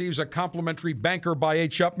attending receives a complimentary Banker by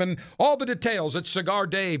H. Upman. All the details at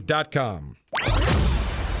CigarDave.com.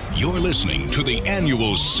 You're listening to the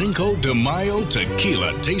annual Cinco de Mayo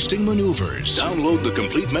Tequila Tasting Maneuvers. Download the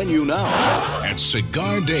complete menu now at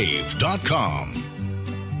CigarDave.com.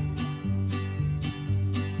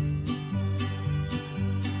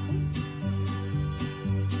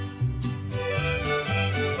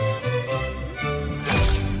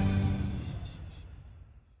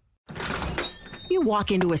 You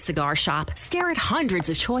walk into a cigar shop, stare at hundreds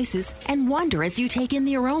of choices, and wonder as you take in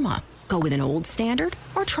the aroma. Go with an old standard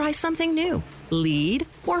or try something new? Lead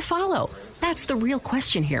or follow? That's the real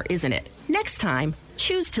question here, isn't it? Next time,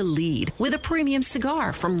 choose to lead with a premium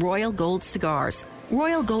cigar from Royal Gold Cigars.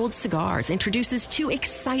 Royal Gold Cigars introduces 2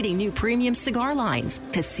 exciting new premium cigar lines,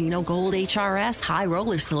 Casino Gold HRS High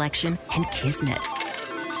Roller Selection and Kismet.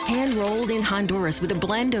 Hand-rolled in Honduras with a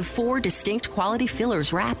blend of 4 distinct quality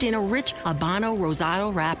fillers wrapped in a rich Habano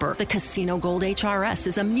Rosado wrapper, the Casino Gold HRS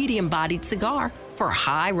is a medium-bodied cigar for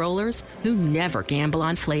high rollers who never gamble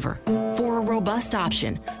on flavor. For a robust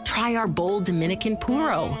option, try our bold Dominican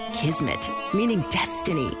Puro, Kismet, meaning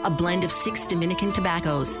destiny, a blend of 6 Dominican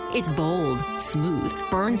tobaccos. It's bold, smooth,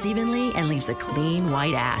 burns evenly, and leaves a clean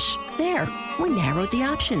white ash. There, we narrowed the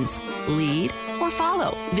options. Lead or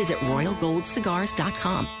follow. Visit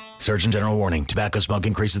RoyalGoldCigars.com. Surgeon General warning, tobacco smoke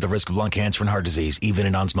increases the risk of lung cancer and heart disease, even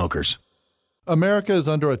in non-smokers. America is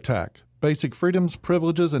under attack. Basic freedoms,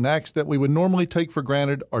 privileges, and acts that we would normally take for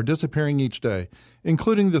granted are disappearing each day,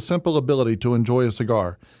 including the simple ability to enjoy a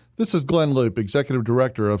cigar. This is Glenn Loop, Executive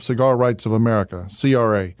Director of Cigar Rights of America,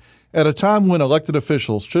 CRA. At a time when elected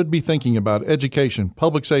officials should be thinking about education,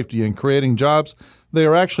 public safety, and creating jobs, they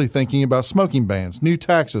are actually thinking about smoking bans, new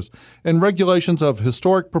taxes, and regulations of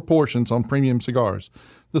historic proportions on premium cigars.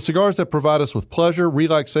 The cigars that provide us with pleasure,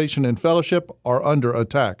 relaxation, and fellowship are under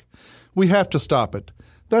attack. We have to stop it.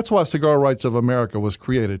 That's why Cigar Rights of America was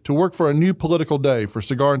created, to work for a new political day for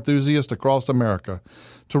cigar enthusiasts across America,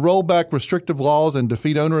 to roll back restrictive laws and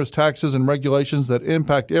defeat onerous taxes and regulations that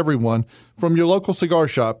impact everyone from your local cigar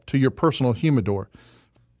shop to your personal humidor.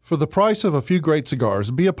 For the price of a few great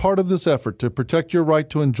cigars, be a part of this effort to protect your right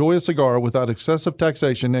to enjoy a cigar without excessive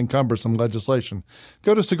taxation and cumbersome legislation.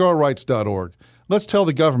 Go to cigarrights.org. Let's tell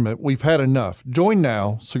the government we've had enough. Join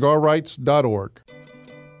now, cigarrights.org.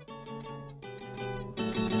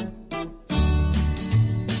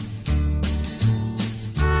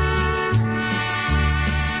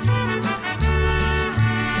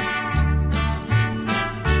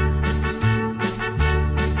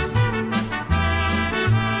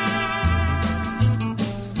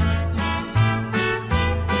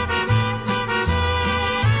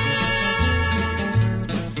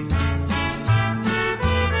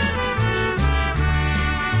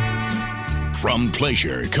 From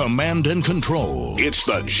pleasure, command, and control, it's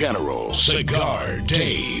the General Cigar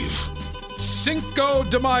Dave. Cinco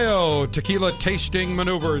de Mayo tequila tasting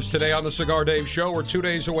maneuvers today on the Cigar Dave Show. We're 2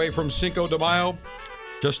 days away from Cinco de Mayo.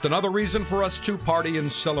 Just another reason for us to party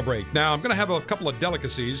and celebrate. Now, I'm going to have a couple of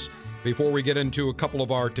delicacies before we get into a couple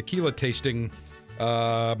of our tequila tasting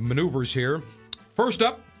maneuvers here. First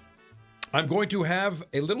up, I'm going to have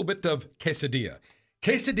a little bit of quesadilla.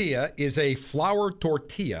 Quesadilla is a flour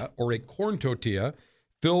tortilla or a corn tortilla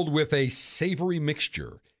filled with a savory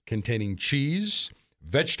mixture containing cheese,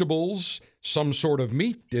 vegetables, some sort of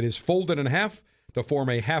meat. It is folded in half to form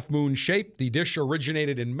a half-moon shape. The dish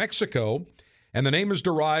originated in Mexico, and the name is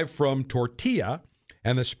derived from tortilla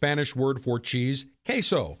and the Spanish word for cheese,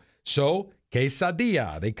 queso. So,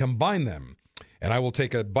 quesadilla, they combine them. And I will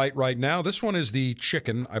take a bite right now. This one is the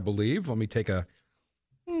chicken, I believe. Let me take a...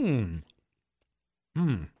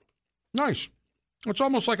 Nice. It's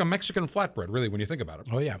almost like a Mexican flatbread, really, when you think about it.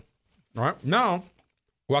 Oh, yeah. All right. Now,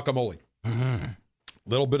 guacamole.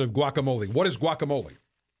 Little bit of guacamole. What is guacamole?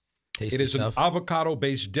 Tasty It is stuff. an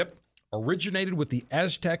avocado-based dip, originated with the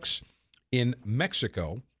Aztecs in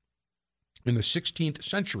Mexico in the 16th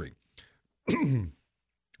century.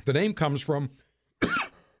 The name comes from,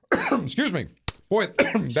 excuse me, boy,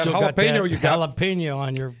 that Still got jalapeno that you got. jalapeno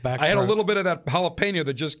on your back. I had a throat. little bit of that jalapeno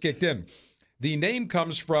that just kicked in. The name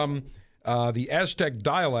comes from the Aztec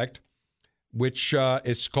dialect, which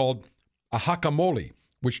is called ajacamole,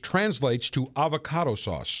 which translates to avocado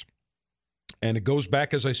sauce. And it goes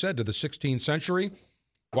back, as I said, to the 16th century.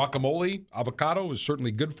 Guacamole, avocado is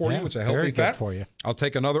certainly good for you. It's a healthy very fat. good for you. I'll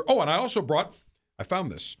take another. Oh, and I also brought, I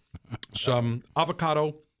found this, some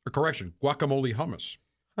guacamole hummus.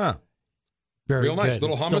 Huh. Very Real nice. good.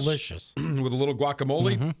 Little It's hummus delicious. with a little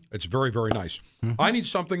guacamole. Mm-hmm. It's very, very nice. I need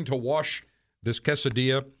something to wash this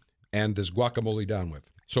quesadilla and this guacamole down with.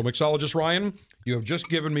 So, mixologist Ryan, you have just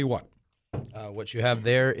given me what? What you have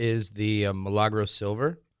there is the Milagro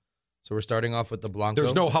Silver. So we're starting off with the Blanco.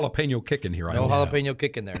 There's no jalapeno kick in here. No jalapeno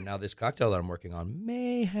kick in there. Now, this cocktail that I'm working on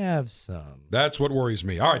may have some. That's what worries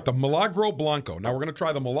me. All right, the Milagro Blanco. Now, we're going to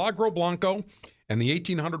try the Milagro Blanco and the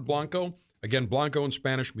 1800 Blanco. Again, Blanco in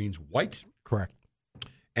Spanish means white. Correct.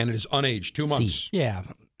 And it is unaged, 2 months. Yeah,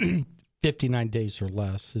 59 days or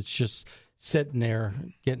less. It's just sitting there,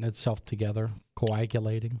 getting itself together,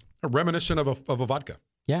 coagulating. Reminiscent of a vodka.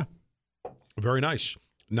 Yeah. Very nice.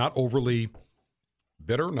 Not overly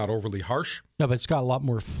bitter, not overly harsh. No, but it's got a lot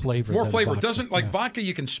more flavor. More than flavor. vodka. It doesn't, like vodka,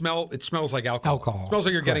 you can smell, it smells like alcohol. It smells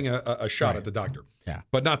like you're getting a shot at the doctor. Yeah.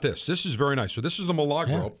 But not this. This is very nice. So this is the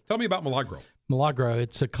Milagro. Yeah. Tell me about Milagro. Milagro,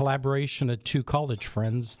 it's a collaboration of two college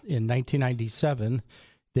friends. In 1997,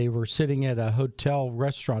 they were sitting at a hotel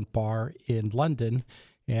restaurant bar in London.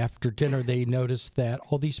 After dinner, they noticed that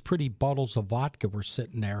all these pretty bottles of vodka were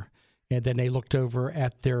sitting there. And then they looked over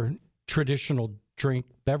at their traditional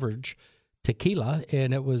beverage, tequila,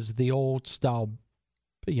 and it was the old style,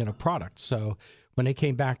 product. So when they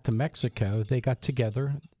came back to Mexico, they got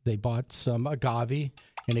together, they bought some agave,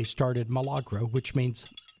 and they started Milagro, which means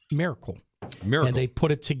miracle. And they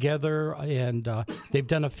put it together, and they've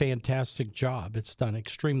done a fantastic job. It's done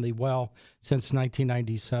extremely well since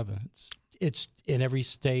 1997. It's in every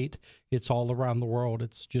state. It's all around the world.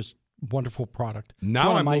 It's just wonderful product.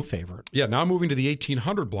 Now one of my favorite. Yeah, now I'm moving to the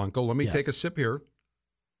 1800 Blanco. Let me Yes. take a sip here.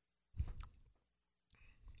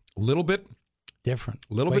 A little bit different.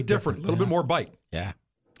 A little bit different. A little bit more bite. Yeah.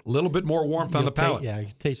 A little bit more warmth on the palate. You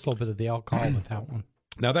taste a little bit of the alcohol with that one.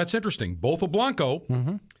 Now, that's interesting. Both a Blanco.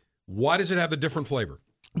 Mm-hmm. Why does it have the different flavor?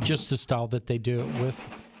 Just the style that they do it with.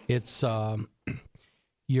 It's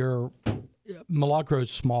your Milagro's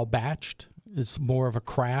small batched. It's more of a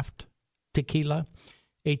craft tequila.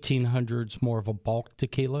 1800's more of a bulk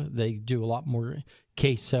tequila. They do a lot more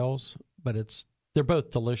case sales, but they're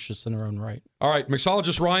both delicious in their own right. All right,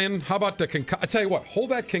 mixologist Ryan, how about the I tell you what, hold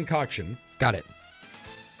that concoction. Got it.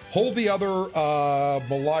 Hold the other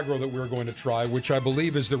Milagro that we're going to try, which I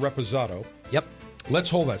believe is the Reposado. Yep.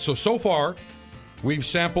 Let's hold that. So far, we've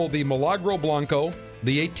sampled the Milagro Blanco,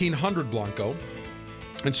 the 1800 Blanco.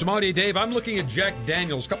 And Sommelier Dave, I'm looking at Jack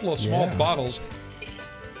Daniel's, a couple of small bottles.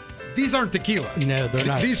 These aren't tequila. No, they're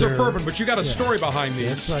not. These are bourbon, but you got a story behind these.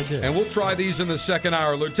 Yes, I do. And we'll try these in the second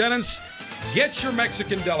hour. Lieutenants, get your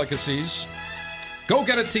Mexican delicacies. Go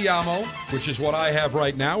get a Tiamo, which is what I have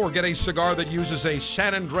right now, or get a cigar that uses a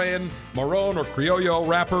San Andrean Marron or Criollo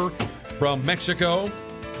wrapper from Mexico.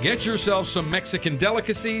 Get yourself some Mexican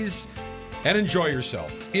delicacies and enjoy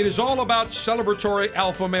yourself. It is all about celebratory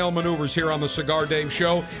alpha male maneuvers here on the Cigar Dave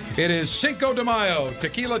Show. It is Cinco de Mayo,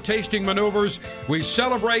 tequila tasting maneuvers. We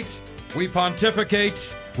celebrate, we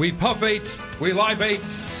pontificate, we puffate, we libate,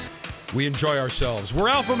 we enjoy ourselves. We're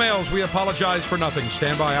alpha males. We apologize for nothing.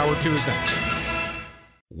 Stand by. Hour 2 is next.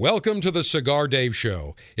 Welcome to the Cigar Dave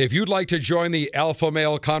Show. If you'd like to join the Alpha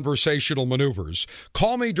Male Conversational Maneuvers,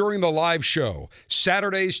 call me during the live show,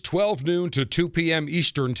 Saturdays 12 noon to 2 p.m.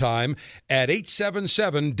 Eastern Time at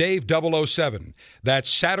 877-DAVE-007. That's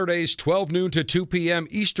Saturdays 12 noon to 2 p.m.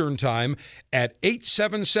 Eastern Time at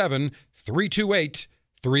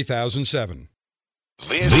 877-328-3007.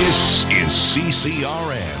 This is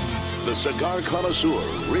CCRN, the Cigar Connoisseur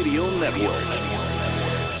Radio Network.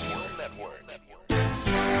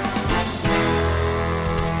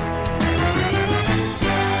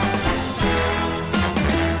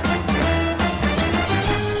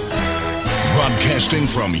 Broadcasting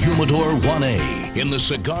from Humidor 1A in the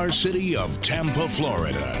cigar city of Tampa,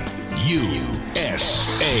 Florida,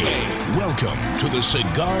 USA. Welcome to the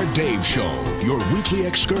Cigar Dave Show, your weekly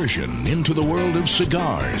excursion into the world of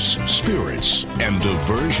cigars, spirits, and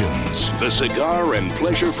diversions. The cigar and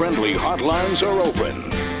pleasure-friendly hotlines are open.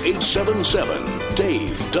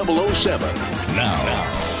 877-DAVE-007. Now,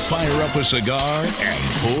 fire up a cigar and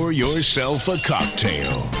pour yourself a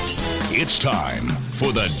cocktail. It's time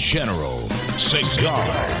for the General Cigar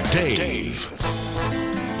Dave.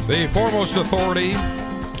 The foremost authority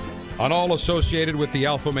on all associated with the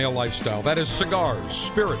alpha male lifestyle. That is cigars,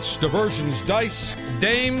 spirits, diversions, dice,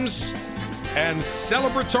 dames, and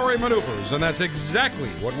celebratory maneuvers. And that's exactly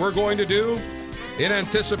what we're going to do in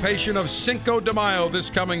anticipation of Cinco de Mayo this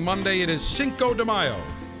coming Monday. It is Cinco de Mayo.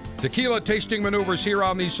 Tequila tasting maneuvers here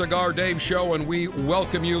on the Cigar Dave Show, and we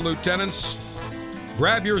welcome you, lieutenants.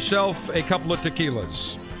 Grab yourself a couple of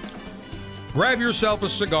tequilas. Grab yourself a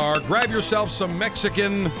cigar. Grab yourself some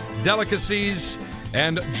Mexican delicacies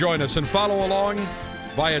and join us. And follow along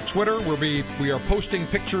via Twitter, where we are posting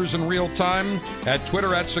pictures in real time at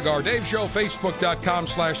Twitter at Cigar Dave Show,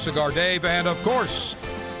 Facebook.com/Cigar Dave, and of course,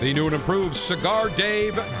 the new and improved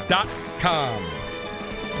CigarDave.com.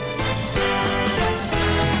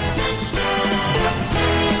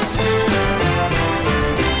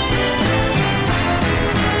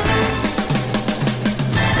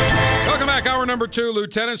 Hour number 2,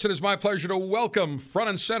 Lieutenants. It is my pleasure to welcome front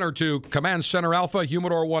and center to Command Center Alpha,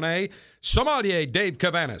 Humidor 1A, Sommelier Dave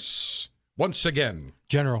Cavanis. Once again.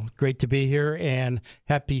 General, great to be here, and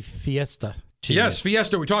happy Fiesta to Yes, you.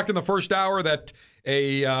 Fiesta. We talked in the first hour that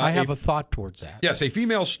I have a thought towards that. Yes, a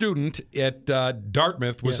female student at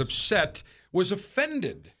Dartmouth was upset, was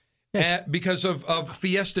offended because of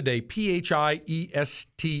Fiesta Day, Fiesta,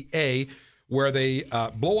 where they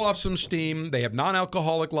blow off some steam. They have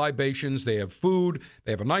non-alcoholic libations. They have food.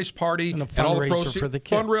 They have a nice party, and all the proceeds for the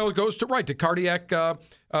kids. Fundraiser goes to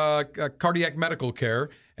cardiac medical care.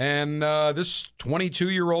 And this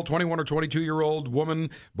 21 or 22-year-old woman,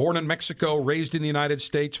 born in Mexico, raised in the United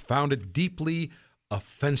States, found it deeply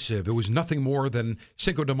offensive. It was nothing more than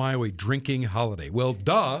Cinco de Mayo, a drinking holiday. Well,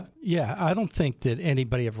 duh. Yeah, I don't think that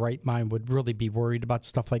anybody of right mind would really be worried about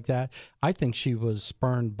stuff like that. I think she was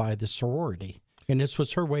spurned by the sorority, and this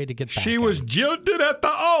was her way to get back. She was jilted at the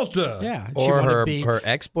altar. Yeah. Or her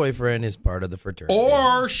ex-boyfriend is part of the fraternity.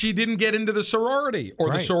 Or she didn't get into the sorority or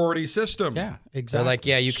the sorority system. Yeah, exactly. They're like,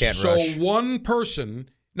 yeah, you can't so rush. So one person...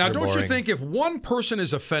 Now, They're don't boring. you think if one person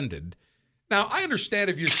is offended... Now, I understand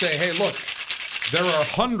if you say, hey, look... There are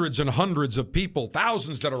hundreds and hundreds of people,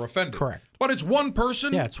 thousands that are offended. Correct. But it's one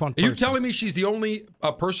person? Yeah, it's one Are person. you telling me she's the only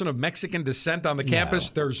person of Mexican descent on the campus?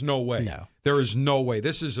 There's no way. No. There is no way.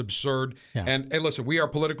 This is absurd. Yeah. And hey, listen, we are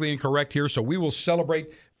politically incorrect here, so we will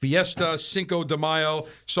celebrate Fiesta, Cinco de Mayo.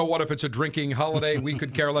 So what if it's a drinking holiday? We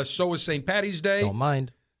could care less. So is St. Patty's Day. Don't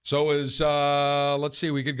mind. So is, let's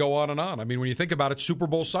see, we could go on and on. I mean, when you think about it, Super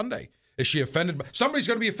Bowl Sunday. Is she offended? Somebody's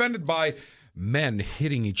going to be offended by men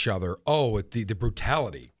hitting each other. Oh, the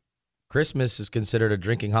brutality. Christmas is considered a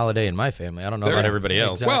drinking holiday in my family. I don't know about everybody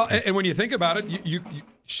else. Exactly. Well, and when you think about it, you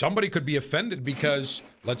somebody could be offended because,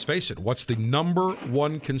 let's face it, what's the number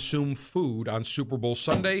one consumed food on Super Bowl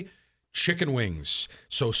Sunday? Chicken wings.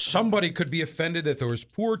 So somebody could be offended that those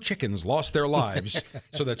poor chickens lost their lives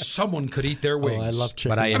so that someone could eat their wings. Oh, I love chicken.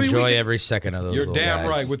 But I enjoy every second of those. You're little damn guys.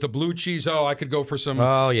 right. With the blue cheese, I could go for some.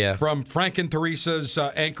 Oh, yeah. From Frank and Teresa's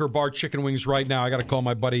Anchor Bar chicken wings right now. I got to call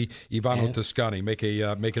my buddy Ivano Toscani, make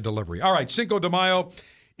a delivery. All right, Cinco de Mayo.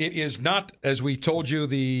 It is not, as we told you,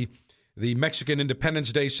 the Mexican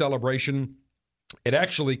Independence Day celebration. It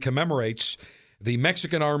actually commemorates the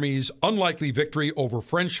Mexican Army's unlikely victory over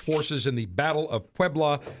French forces in the Battle of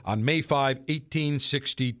Puebla on May 5,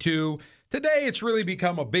 1862. Today, it's really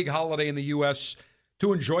become a big holiday in the U.S.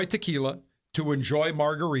 to enjoy tequila, to enjoy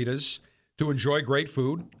margaritas, to enjoy great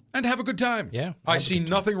food, and have a good time. Yeah, I see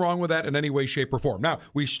nothing wrong with that in any way, shape, or form. Now,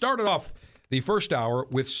 we started off the first hour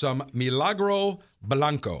with some Milagro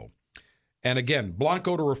Blanco. And again,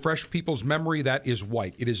 Blanco, to refresh people's memory, that is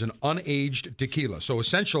white. It is an unaged tequila. So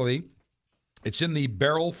essentially, it's in the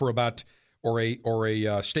barrel for about, or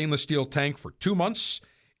a stainless steel tank for 2 months.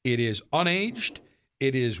 It is unaged.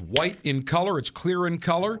 It is white in color. It's clear in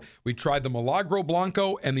color. We tried the Milagro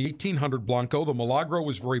Blanco and the 1800 Blanco. The Milagro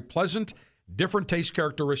was very pleasant, different taste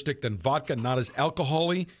characteristic than vodka, not as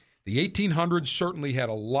alcohol-y. The 1800 certainly had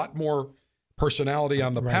a lot more personality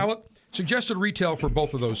on the palate. Suggested retail for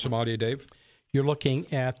both of those, Sommelier Dave? You're looking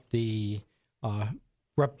at the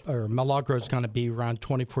Milagro is going to be around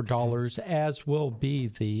 $24, as will be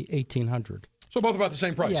the 1800. So both about the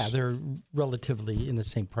same price. Yeah, they're relatively in the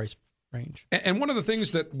same price range. And one of the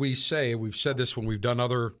things that we say, we've said this when we've done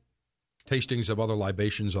other tastings of other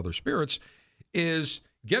libations, other spirits, is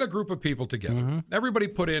get a group of people together. Mm-hmm. Everybody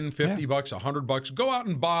put in $50, $100. Go out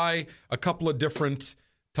and buy a couple of different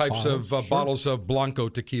types of bottles of Blanco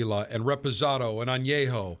tequila and Reposado and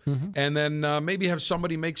Añejo. Mm-hmm. And then maybe have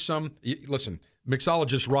somebody make some. Listen,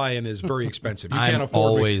 mixologist Ryan is very expensive. You can't I'm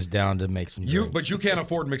afford always down to make some drinks. But you can't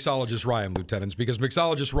afford mixologist Ryan, lieutenants, because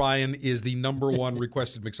mixologist Ryan is the number one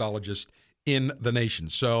requested mixologist in the nation.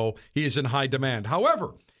 So he is in high demand.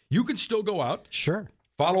 However, you can still go out. Sure.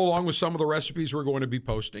 Follow along with some of the recipes we're going to be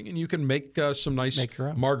posting, and you can make some nice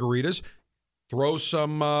margaritas. Throw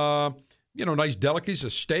some, nice delicacies, a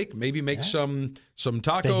steak. Maybe make some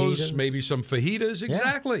tacos, fajitas. maybe some fajitas. Yeah,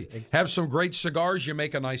 exactly. exactly. Have some great cigars. You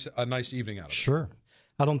make a nice evening out of it. Sure.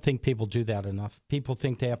 I don't think people do that enough. People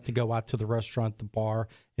think they have to go out to the restaurant, the bar,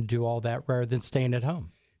 and do all that rather than staying at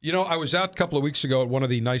home. You know, I was out a couple of weeks ago at one of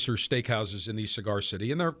the nicer steakhouses in the Cigar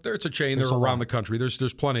City, and it's a chain. They're around the country.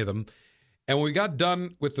 There's plenty of them. And when we got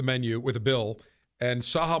done with the menu, with the bill, and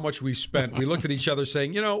saw how much we spent, we looked at each other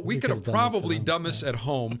saying, you know, we could have probably done this at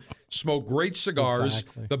home, smoked great cigars,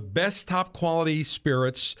 the best top quality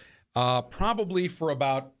spirits, probably for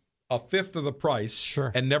about a fifth of the price,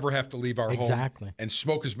 and never have to leave our home and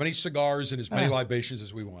smoke as many cigars and as many libations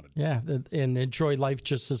as we wanted. Yeah, and enjoy life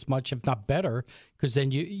just as much, if not better, because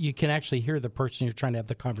then you can actually hear the person you're trying to have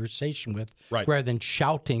the conversation with rather than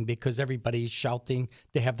shouting because everybody's shouting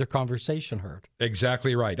to have their conversation heard.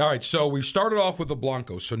 Exactly right. All right, so we've started off with the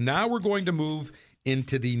Blanco. So now we're going to move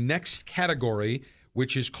into the next category,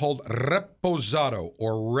 which is called Reposado,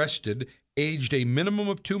 or rested, aged a minimum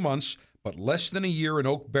of 2 months, but less than a year in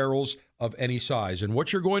oak barrels of any size. And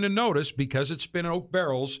what you're going to notice, because it's been in oak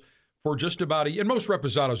barrels for just about in most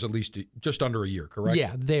Reposados at least just under a year, correct?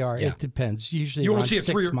 Yeah, they are. Yeah. It depends. Usually you around won't see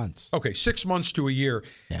 6 months. Okay, 6 months to a year.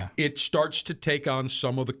 Yeah. It starts to take on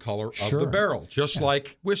some of the color of the barrel, just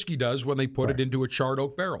like whiskey does when they put it into a charred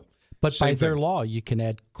oak barrel. But by their law, you can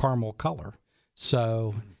add caramel color.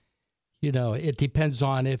 So, you know, it depends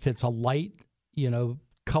on if it's a light,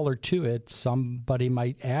 color to it. Somebody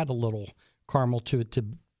might add a little caramel to it to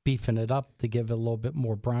beefing it up to give it a little bit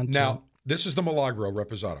more brown to it. Now, this is the Milagro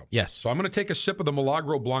Reposado. Yes. So I'm going to take a sip of the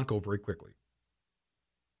Milagro Blanco very quickly.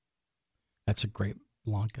 That's a great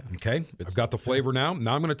Blanco. Okay. I've got the flavor now.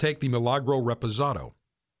 Now I'm going to take the Milagro Reposado.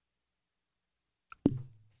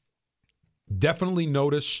 Definitely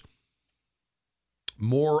notice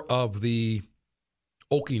more of the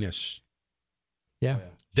oakiness. Yeah.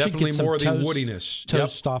 Definitely more of the woodiness.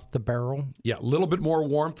 Toast off the barrel. Yeah, a little bit more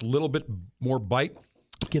warmth, a little bit more bite.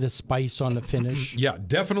 Get a spice on the finish. Yeah,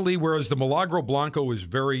 definitely. Whereas the Milagro Blanco is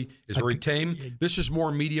very tame. This is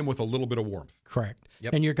more medium with a little bit of warmth. Correct.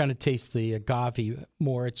 Yep. And you're going to taste the agave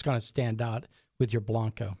more. It's going to stand out with your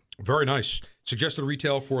Blanco. Very nice. Suggested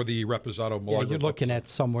retail for the Reposado Milagro. Yeah, you're looking at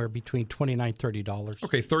somewhere between $29, $30.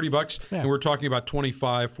 Okay, $30, and we're talking about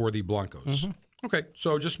 $25 for the Blancos. Mm-hmm. Okay,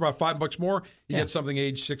 so just about $5 more, you get something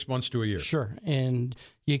aged 6 months to a year. Sure, and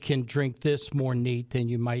you can drink this more neat than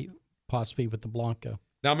you might possibly with the Blanco.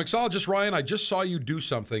 Now, mixologist Ryan, I just saw you do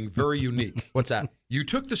something very unique. What's that? You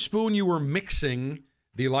took the spoon you were mixing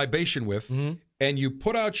the libation with, and you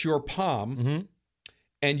put out your palm,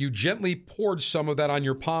 and you gently poured some of that on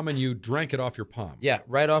your palm, and you drank it off your palm. Yeah,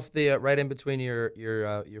 right off the right in between your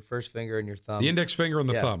first finger and your thumb. The index finger and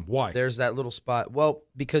the thumb. Why? There's that little spot. Well,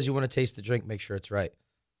 because you want to taste the drink, make sure it's right.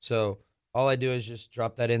 So all I do is just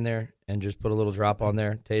drop that in there and just put a little drop on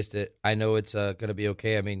there, taste it. I know it's going to be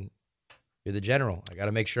okay. I mean, you're the general. I got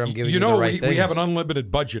to make sure I'm giving you the right things. We have an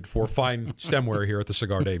unlimited budget for fine stemware here at the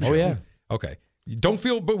Cigar Dave Show. Oh, yeah. Okay.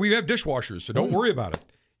 But we have dishwashers, so don't worry about it.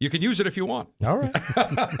 You can use it if you want. All right.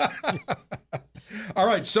 All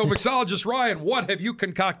right. So, mixologist Ryan, what have you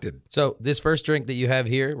concocted? So, this first drink that you have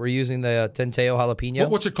here, we're using the Tenteo jalapeno.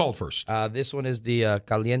 What's it called first? This one is the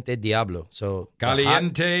Caliente Diablo. So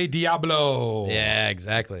Caliente Diablo. Yeah,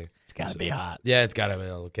 exactly. It's got to be hot. Yeah, it's got to be a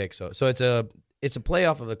little kick. So it's a play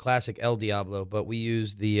off of the classic El Diablo, but we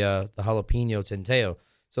use the jalapeno Tenteo.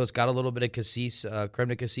 So it's got a little bit of cassis, creme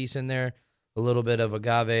de cassis in there. A little bit of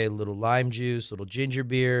agave, a little lime juice, a little ginger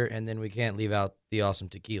beer, and then we can't leave out the awesome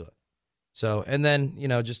tequila. So, and then,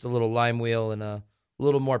 just a little lime wheel and a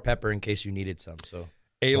little more pepper in case you needed some. So,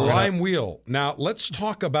 a lime wheel. Now, let's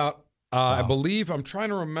talk about, I believe, I'm trying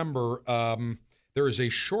to remember, there is a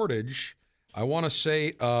shortage, I want to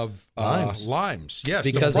say, of limes.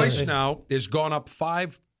 Yes, because the price now has gone up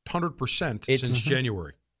 500% since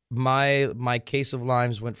January. My case of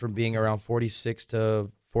limes went from being around $46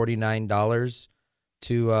 to $49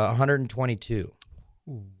 to $122.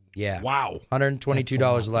 Ooh. Yeah. Wow. $122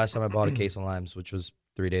 the last time I bought a case of limes, which was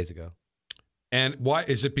 3 days ago. And why?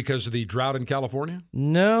 Is it because of the drought in California?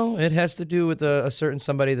 No, it has to do with a certain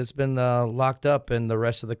somebody that's been locked up, and the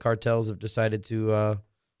rest of the cartels have decided to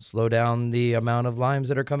slow down the amount of limes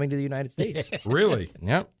that are coming to the United States. Really?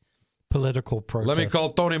 Yep. Political protest. Let me call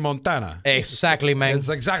Tony Montana. Exactly, man. It's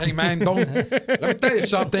exactly, man. Let me tell you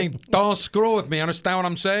something. Don't screw with me. Understand what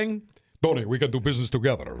I'm saying? Tony, we can do business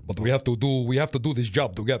together, but we have to do this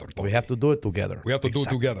job together, Tony. We have to do it together. We have to do it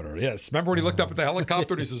together. Yes. Remember when he looked up at the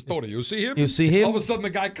helicopter and he says, Tony, you see him? You see him? All of a sudden the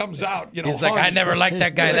guy comes out. He's like, I never liked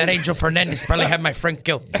that guy. That Angel Fernandez probably had my friend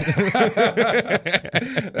killed.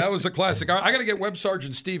 That was a classic. I got to get Web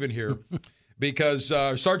Sergeant Steve in here because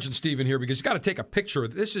Sergeant Stephen here, because he's got to take a picture.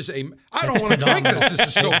 This is I don't want to drink this. This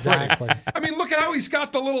is so pretty. I mean, look at how he's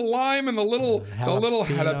got the little lime and the little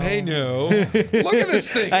jalapeno. Look at this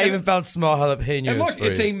thing. I even found small jalapenos. And look,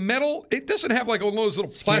 it's a metal. It doesn't have like one of those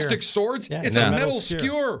little plastic swords. Yeah, it's a metal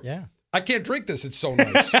skewer. Yeah. I can't drink this. It's so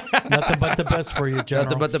nice. Nothing but the best for you, General.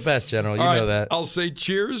 Nothing but the best, General. You All know right, that. I'll say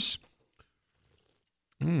cheers.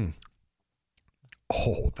 Oh,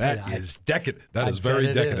 that is decadent. That is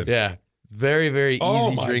very decadent. Yeah. It's very, very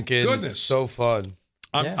easy drinking. Goodness. It's so fun.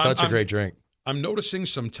 Such a great drink. I'm noticing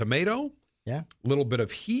some tomato. Yeah. A little bit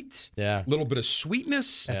of heat. Yeah. A little bit of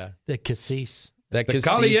sweetness. Yeah. The cassis. The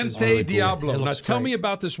Caliente really Diablo. Cool. Now tell me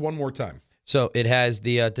about this one more time. So it has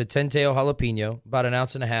the Tenteo jalapeno, about 1.5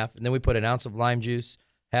 ounces, and then we put 1 ounce of lime juice,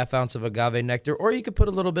 1/2 ounce of agave nectar, or you could put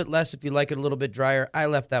a little bit less if you like it a little bit drier. I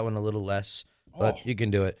left that one a little less, but you can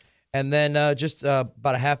do it. And then just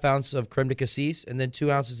about 1/2 ounce of creme de cassis, and then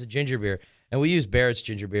 2 ounces of ginger beer. And we use Barrett's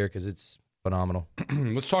ginger beer because it's phenomenal.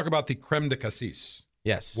 Let's talk about the creme de cassis.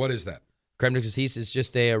 Yes. What is that? Creme de cassis is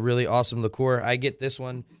just a really awesome liqueur. I get this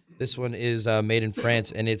one. This one is made in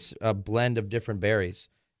France, and it's a blend of different berries.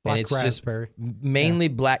 Black and it's raspberry. just mainly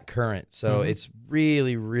black currant. So it's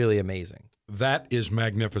really, really amazing. That is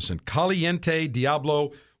magnificent. Caliente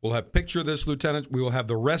Diablo. We'll have picture of this, Lieutenant. We will have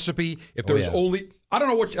the recipe. If there's only, I don't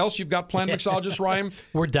know what else you've got planned, mixologist Ryan.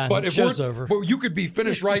 We're done. But if Show's over. Well, you could be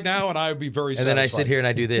finished right now, and I would be very satisfied. And then I sit here and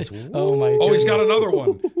I do this. Oh my! Oh, he's got another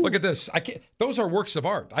one. Look at this. I can't. Those are works of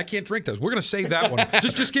art. I can't drink those. We're going to save that one.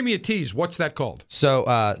 Just give me a tease. What's that called?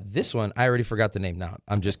 So this one, I already forgot the name now.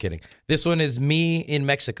 I'm just kidding. This one is me in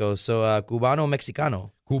Mexico. So Cubano Mexicano.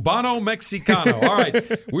 Cubano Mexicano. All right.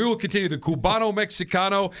 We will continue the Cubano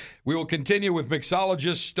Mexicano. We will continue with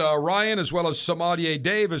mixologist Ryan as well as sommelier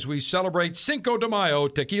Dave as we celebrate Cinco de Mayo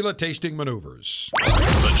tequila tasting maneuvers.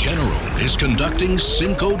 The General is conducting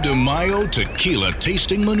Cinco de Mayo tequila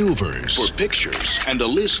tasting maneuvers. For pictures and a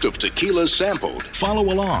list of tequilas sampled,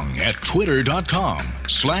 follow along at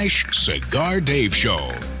twitter.com/Cigar Dave Show.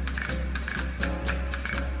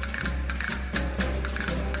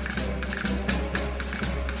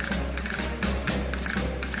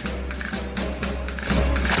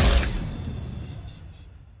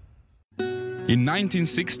 In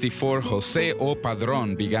 1964, Jose O.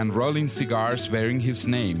 Padron began rolling cigars bearing his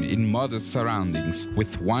name in modest surroundings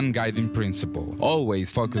with one guiding principle: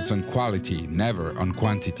 always focus on quality, never on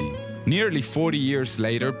quantity. Nearly 40 years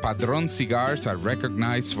later, Padron cigars are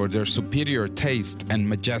recognized for their superior taste and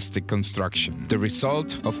majestic construction, the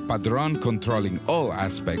result of Padron controlling all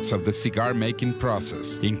aspects of the cigar-making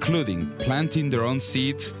process, including planting their own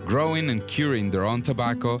seeds, growing and curing their own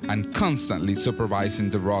tobacco, and constantly supervising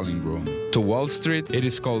the rolling room. To Wall Street, it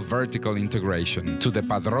is called vertical integration. To the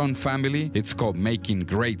Padron family, it's called making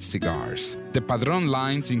great cigars. The Padron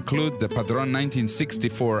lines include the Padron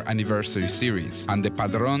 1964 Anniversary Series and the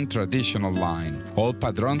Padron Traditional line. All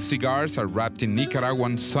Padron cigars are wrapped in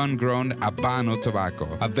Nicaraguan sun-grown Habano tobacco,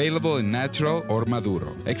 available in natural or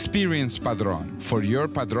maduro. Experience Padron. For your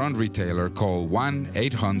Padron retailer, call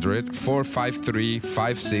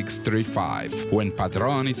 1-800-453-5635. When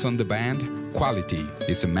Padron is on the band, quality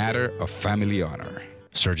is a matter of family honor.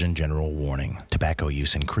 Surgeon General warning: tobacco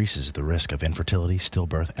use increases the risk of infertility,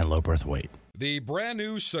 stillbirth, and low birth weight. The brand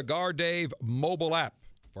new Cigar Dave mobile app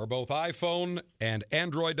for both iPhone and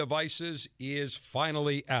Android devices is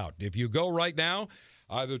finally out. If you go right now,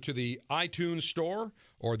 either to the iTunes Store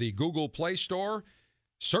or the Google Play Store,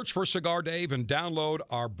 search for Cigar Dave and download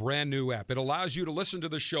our brand new app. It allows you to listen to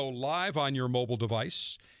the show live on your mobile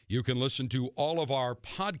device. You can listen to all of our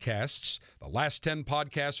podcasts. The last 10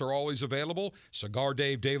 podcasts are always available. Cigar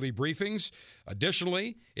Dave Daily Briefings.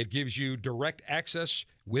 Additionally, it gives you direct access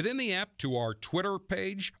within the app to our Twitter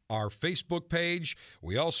page, our Facebook page.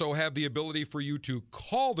 We also have the ability for you to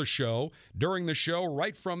call the show during the show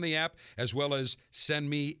right from the app, as well as send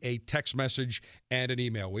me a text message and an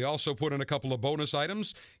email. We also put in a couple of bonus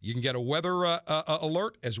items. You can get a weather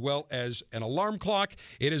alert as well as an alarm clock.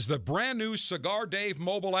 It is the brand new Cigar Dave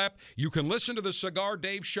mobile app. You can listen to the Cigar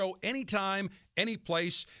Dave Show anytime, any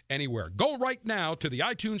place, anywhere. Go right now to the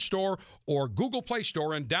iTunes Store or Google Play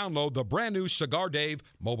Store and download the brand new Cigar Dave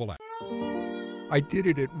mobile app. I did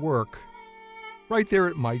it at work, right there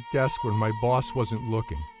at my desk when my boss wasn't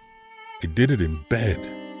looking. I did it in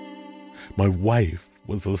bed. My wife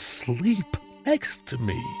was asleep next to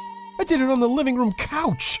me. I did it on the living room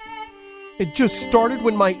couch. It just started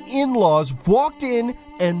when my in-laws walked in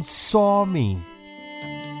and saw me.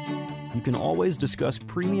 You can always discuss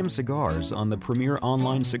premium cigars on the premier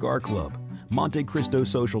online cigar club,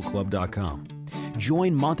 MonteCristoSocialClub.com.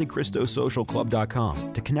 Join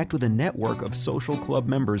MonteCristoSocialClub.com to connect with a network of social club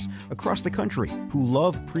members across the country who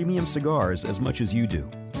love premium cigars as much as you do.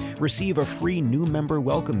 Receive a free new member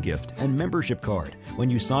welcome gift and membership card when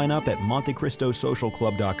you sign up at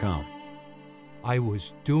MonteCristoSocialClub.com. I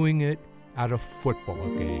was doing it at a football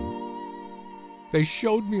game. They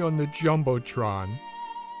showed me on the Jumbotron.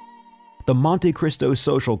 The Monte Cristo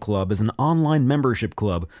Social Club is an online membership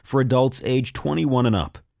club for adults age 21 and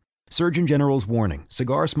up. Surgeon General's warning: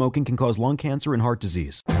 cigar smoking can cause lung cancer and heart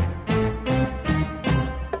disease.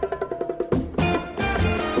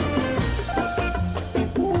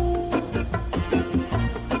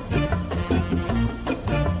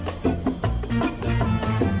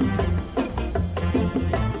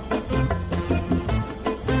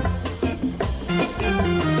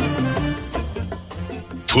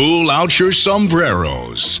 Pull out your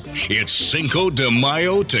sombreros. It's Cinco de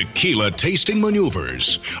Mayo tequila tasting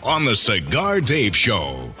maneuvers on the Cigar Dave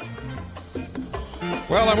Show.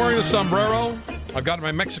 Well, I'm wearing a sombrero. I've got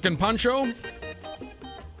my Mexican poncho.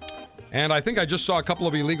 And I think I just saw a couple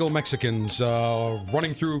of illegal Mexicans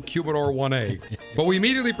running through Humidor 1A. But we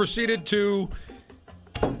immediately proceeded to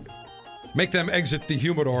make them exit the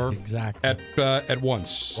humidor at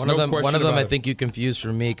once. One of them I think you confused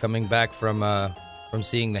for me coming back from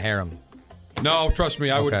seeing the harem. No, trust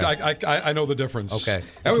me, Okay. I know the difference. Okay.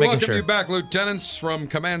 And we making welcome sure. you back, Lieutenants from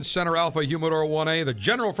Command Center Alpha Humidor 1A, the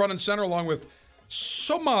General Front and Center, along with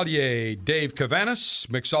sommelier Dave Cavanis,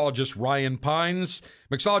 mixologist Ryan Pines.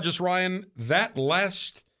 Mixologist Ryan, that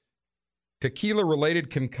last tequila-related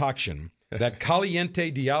concoction, that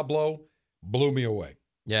Caliente Diablo, blew me away.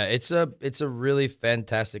 Yeah, it's a really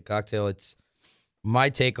fantastic cocktail. It's my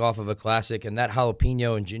takeoff of a classic, and that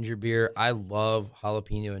jalapeno and ginger beer. I love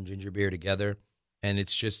jalapeno and ginger beer together, and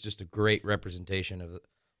it's just a great representation of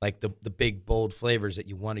like the big bold flavors that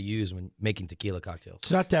you want to use when making tequila cocktails.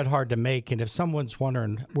 It's not that hard to make, and if someone's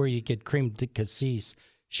wondering where you get creme de cassis,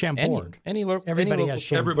 Chambord. Everybody has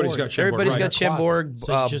Chambord. Everybody's got Chambord. Everybody's right. got Chambord. So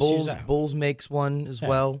just use Bulls that. Bulls makes one as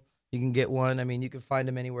well. You can get one. I mean, you can find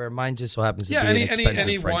them anywhere. Mine just so happens to be an expensive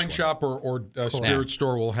any French wine one. shop or spirit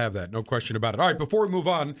store will have that. No question about it. All right, before we move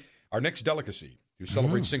on, our next delicacy to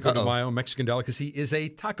celebrate Cinco de Mayo, Mexican delicacy, is a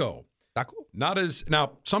taco. Taco?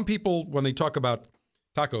 Now, some people, when they talk about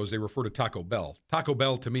tacos, they refer to Taco Bell. Taco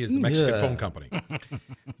Bell, to me, is the Mexican phone company.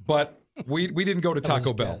 But we didn't go to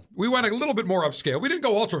Taco Bell. We went a little bit more upscale. We didn't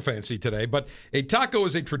go ultra fancy today, but a taco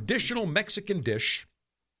is a traditional Mexican dish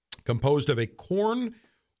composed of a corn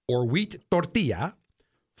or wheat tortilla,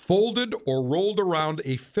 folded or rolled around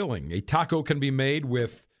a filling. A taco can be made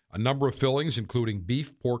with a number of fillings, including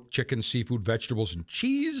beef, pork, chicken, seafood, vegetables, and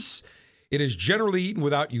cheese. It is generally eaten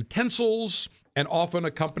without utensils and often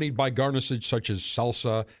accompanied by garnishes such as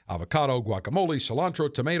salsa, avocado, guacamole,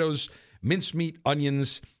 cilantro, tomatoes, mincemeat,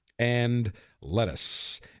 onions, and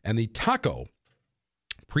lettuce. And the taco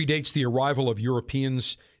predates the arrival of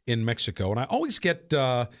Europeans in Mexico. And I always get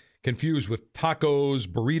confused with tacos,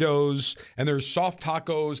 burritos, and there's soft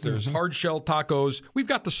tacos, there's hard shell tacos. We've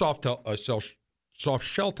got the soft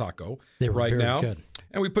shell taco right now. Good.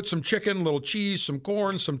 And we put some chicken, a little cheese, some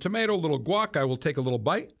corn, some tomato, a little guac. I will take a little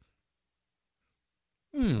bite.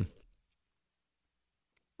 Very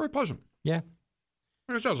pleasant. Yeah.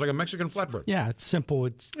 It sounds like a Mexican flatbread. Yeah, it's simple.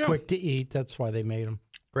 It's quick to eat. That's why they made them.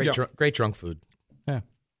 Great drunk food. Yeah.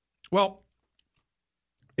 Well,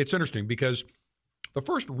 it's interesting because the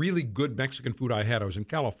first really good Mexican food I had, I was in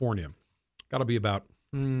California. Got to be about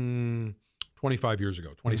 25 years ago,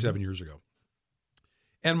 27 years ago.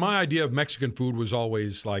 And my idea of Mexican food was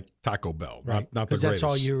always like Taco Bell, Right. not the Because greatest.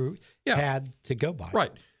 that's all you had to go by.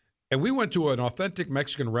 Right. And we went to an authentic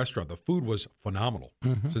Mexican restaurant. The food was phenomenal,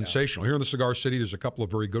 sensational. Here in the Cigar City, there's a couple of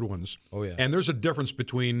very good ones. Oh, yeah. And there's a difference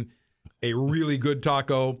between a really good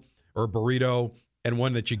taco or burrito and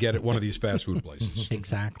one that you get at one of these fast food places.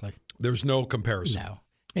 Exactly. There's no comparison.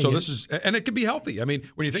 No. So this is, and it can be healthy. I mean,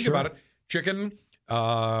 when you think about it, chicken,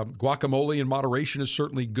 guacamole in moderation is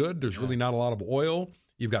certainly good. There's really not a lot of oil.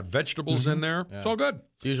 You've got vegetables in there. Yeah. It's all good.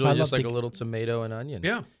 It's usually I just love like to- a little tomato and onion.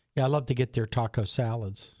 Yeah. Yeah, I love to get their taco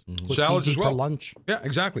salads. Quick, Salads easy as well. for lunch. Yeah,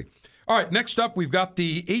 exactly. All right, next up, we've got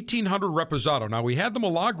the 1800 Reposado. Now, we had the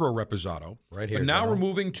Milagro Reposado. Right here, But now General. we're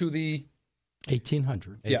moving to the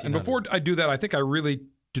 1800. Yeah, and before I do that, I think I really,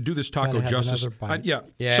 to do this taco Gotta have justice. another bite. Yeah,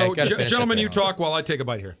 So, gotta finish gentlemen, it you there. talk while I take a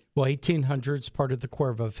bite here. Well, 1800's part of the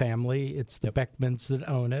Cuervo family. It's the Beckmans that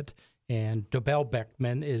own it. And Dobell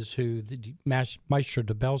Beckman is who the Maestro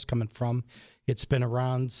Dobell's coming from. It's been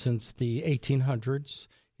around since the 1800s.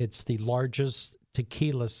 It's the largest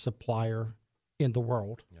tequila supplier in the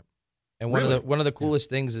world. And one of the coolest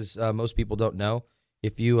things is most people don't know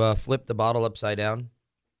If you flip the bottle upside down,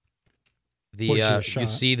 you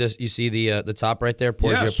see the top right there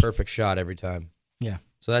pours you a perfect shot every time. Yeah.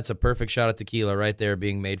 So that's a perfect shot of tequila right there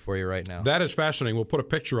being made for you right now. That is fascinating. We'll put a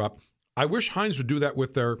picture up. I wish Heinz would do that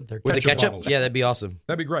with their ketchup bottles. Yeah, that'd be awesome.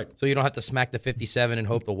 That'd be great. So you don't have to smack the 57 and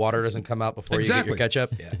hope the water doesn't come out before you get your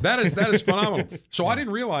ketchup. Yeah. That is phenomenal. So I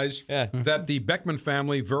didn't realize that the Beckman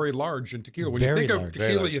family very large in tequila. When you think of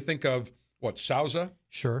tequila, you think of what? Sauza?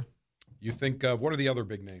 Sure. You think of what are the other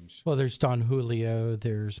big names? Well, there's Don Julio.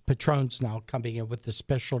 There's Patron's now coming in with the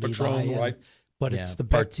specialty Patron, line, right? But it's the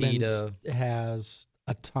Beckman's has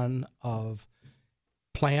a ton of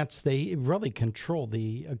plants. They really control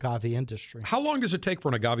the agave industry. How long does it take for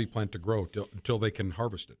an agave plant to grow until they can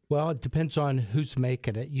harvest it? Well, it depends on who's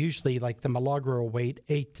making it. Usually, like the Milagro will wait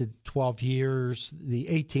 8 to 12 years. The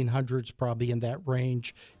 1800s probably in that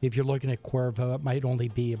range. If you're looking at Cuervo, it might only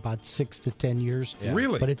be about 6 to 10 years. Yeah.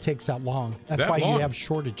 Really? But it takes that long. That's that why long? you have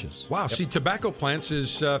shortages. Wow. See, tobacco plants is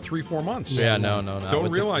 3-4 months. Yeah, no.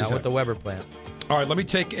 Don't realize not that. with the Weber plant. All right, let me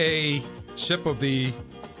take a sip of the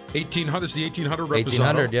 1800. Is the 1800 Reposado?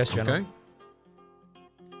 1800, yes, General. Okay.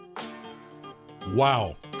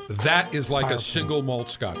 Wow, that is like a single malt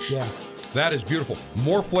Scotch. Yeah. That is beautiful.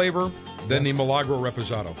 More flavor than the Milagro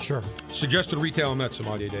Reposado. Sure. Suggested retail on that,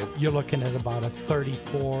 Sommelier Dave? You're looking at about a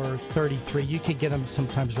 34, 33. You can get them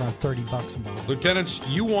sometimes around $30 a bottle. Lieutenants,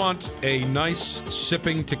 you want a nice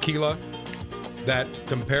sipping tequila that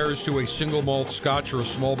compares to a single malt Scotch or a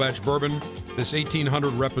small batch bourbon? This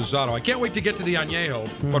 1800 Reposado. I can't wait to get to the Añejo,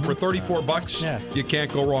 but for $34, you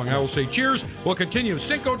can't go wrong. I will say cheers. We'll continue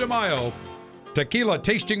Cinco de Mayo tequila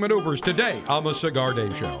tasting maneuvers today on the Cigar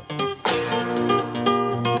Dave Show.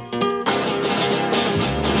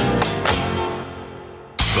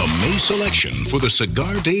 The May selection for the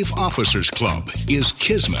Cigar Dave Officers Club is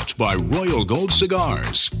Kismet by Royal Gold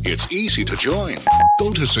Cigars. It's easy to join.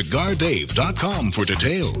 Go to CigarDave.com for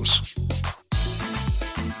details.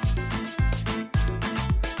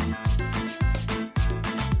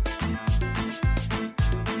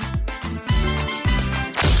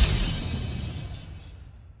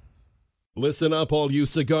 Listen up, all you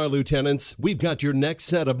cigar lieutenants. We've got your next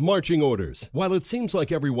set of marching orders. While it seems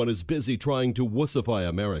like everyone is busy trying to wussify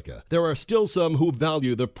America, there are still some who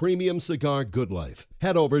value the premium cigar good life.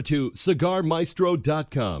 Head over to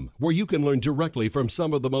CigarMaestro.com, where you can learn directly from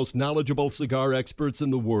some of the most knowledgeable cigar experts in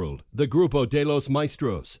the world. The Grupo de los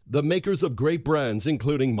Maestros, the makers of great brands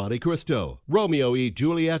including Monte Cristo, Romeo y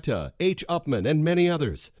Julieta, H. Upmann, and many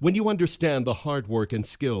others. When you understand the hard work and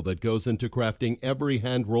skill that goes into crafting every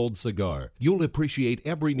hand-rolled cigar, you'll appreciate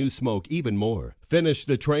every new smoke even more. Finish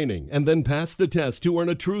the training and then pass the test to earn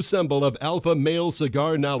a true symbol of alpha male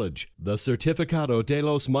cigar knowledge, the Certificado de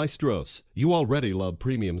los Maestros. You already love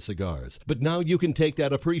premium cigars, but now you can take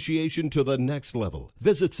that appreciation to the next level.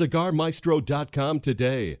 Visit CigarMaestro.com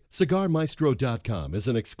today. CigarMaestro.com is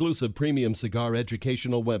an exclusive premium cigar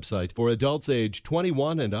educational website for adults age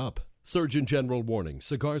 21 and up. Surgeon General warning: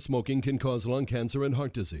 cigar smoking can cause lung cancer and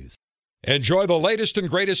heart disease. Enjoy the latest and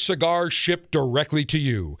greatest cigars shipped directly to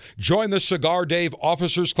you. Join the Cigar Dave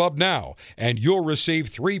Officers Club now, and you'll receive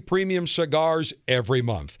 3 premium cigars every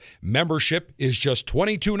month. Membership is just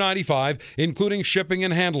 $22.95, including shipping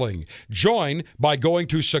and handling. Join by going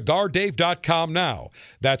to CigarDave.com now.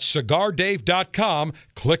 That's CigarDave.com.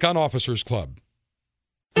 Click on Officers Club.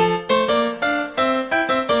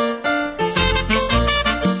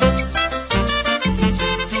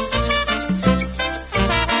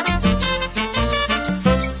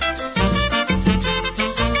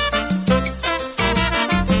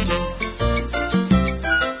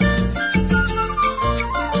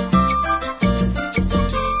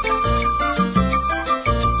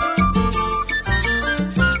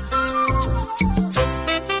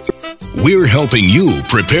 We're helping you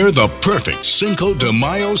prepare the perfect Cinco de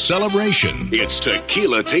Mayo celebration. It's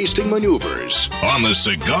Tequila Tasting Maneuvers on the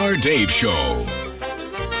Cigar Dave Show.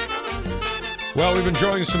 Well, we've been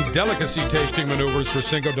enjoying some delicacy tasting maneuvers for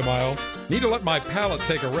Cinco de Mayo. Need to let my palate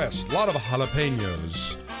take a rest. A lot of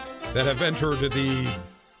jalapenos that have entered the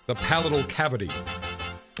palatal cavity.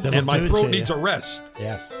 And my throat needs a rest.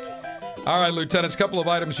 Yes. All right, Lieutenants, a couple of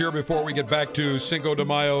items here before we get back to Cinco de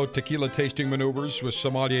Mayo tequila tasting maneuvers with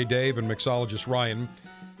Sommelier Dave and mixologist Ryan.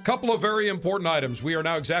 A couple of very important items. We are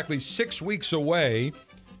now exactly 6 weeks away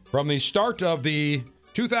from the start of the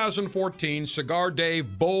 2014 Cigar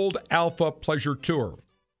Dave Bold Alpha Pleasure Tour.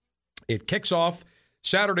 It kicks off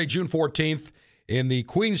Saturday, June 14th in the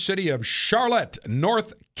Queen City of Charlotte,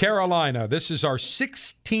 North Carolina. This is our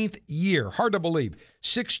 16th year. Hard to believe.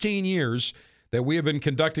 16 years that we have been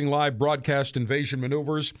conducting live broadcast invasion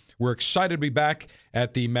maneuvers. We're excited to be back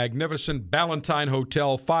at the magnificent Ballantine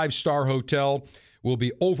Hotel, 5-star hotel. We'll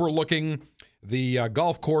be overlooking the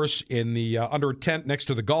golf course in the under a tent next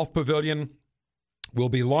to the golf pavilion. We'll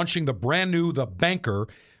be launching the brand new The Banker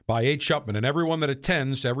by H. Upman, and everyone that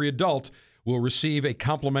attends, every adult, will receive a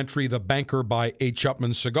complimentary The Banker by H.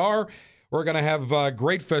 Upman cigar. We're going to have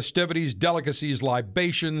great festivities, delicacies,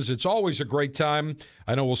 libations. It's always a great time.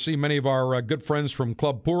 I know we'll see many of our good friends from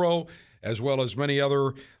Club Puro, as well as many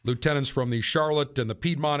other lieutenants from the Charlotte and the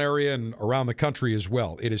Piedmont area and around the country as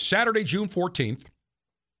well. It is Saturday, June 14th,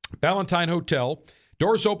 Ballantine Hotel.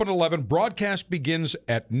 Doors open at 11. Broadcast begins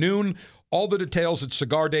at noon. All the details at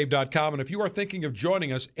CigarDave.com. And if you are thinking of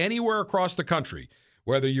joining us anywhere across the country,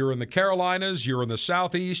 whether you're in the Carolinas, you're in the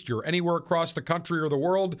Southeast, you're anywhere across the country or the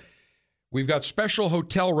world, we've got special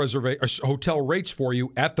hotel rates for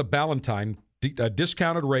you at the Ballantine,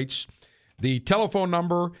 discounted rates. The telephone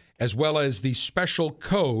number, as well as the special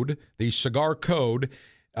code, the cigar code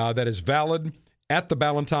that is valid at the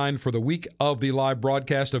Ballantine for the week of the live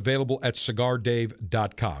broadcast, available at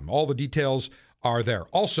CigarDave.com. All the details are there.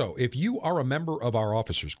 Also, if you are a member of our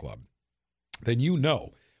Officers Club, then you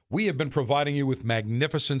know we have been providing you with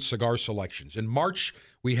magnificent cigar selections. In March,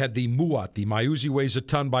 we had the Muat, the Mayuzi Weighs a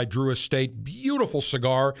Ton by Drew Estate. Beautiful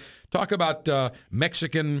cigar. Talk about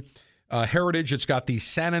Mexican heritage. It's got the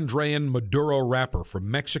San Andrean Maduro wrapper from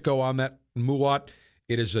Mexico on that Muat.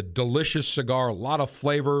 It is a delicious cigar, a lot of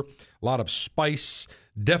flavor, a lot of spice.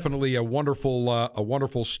 Definitely a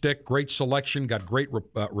wonderful stick. Great selection. Got great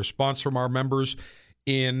response from our members.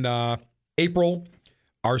 In April,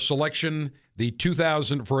 our selection,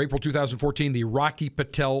 for April 2014, the Rocky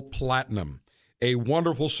Patel Platinum. A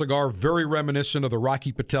wonderful cigar, very reminiscent of the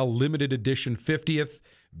Rocky Patel limited edition 50th.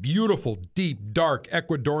 Beautiful, deep, dark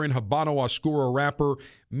Ecuadorian Habano Oscuro wrapper.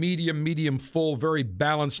 Medium full, very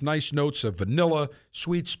balanced, nice notes of vanilla,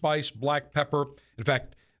 sweet spice, black pepper. In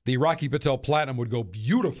fact, the Rocky Patel Platinum would go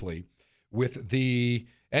beautifully with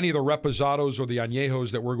any of the Reposados or the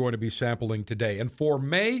Añejos that we're going to be sampling today. And for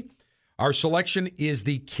May, our selection is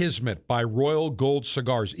the Kismet by Royal Gold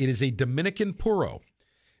Cigars. It is a Dominican Puro,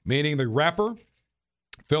 meaning the wrapper,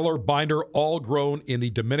 filler, binder, all grown in the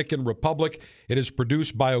Dominican Republic. It is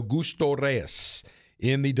produced by Augusto Reyes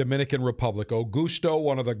in the Dominican Republic. Augusto,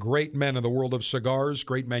 one of the great men in the world of cigars,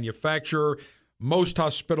 great manufacturer, most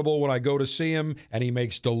hospitable when I go to see him, and he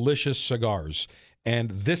makes delicious cigars. And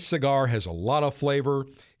this cigar has a lot of flavor.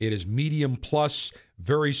 It is medium plus,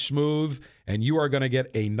 very smooth, and you are going to get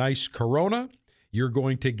a nice Corona. You're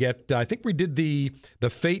going to get, I think we did the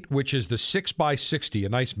Fate, which is the 6x60, a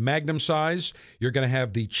nice magnum size. You're going to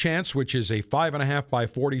have the Chance, which is a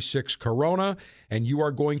 5.5x46 Corona. And you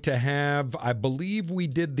are going to have, I believe we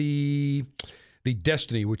did the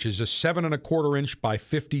Destiny, which is a 7.25 inch by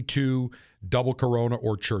 52 double Corona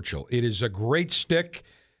or Churchill. It is a great stick.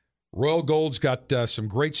 Royal Gold's got some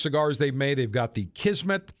great cigars they've made. They've got the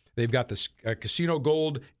Kismet. They've got the Casino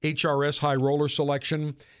Gold HRS High Roller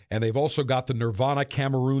selection. And they've also got the Nirvana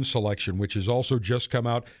Cameroon selection, which has also just come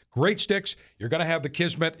out. Great sticks. You're going to have the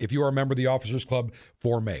Kismet if you are a member of the Officers Club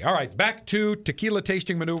for May. All right, back to tequila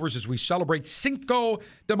tasting maneuvers as we celebrate Cinco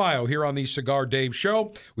de Mayo here on the Cigar Dave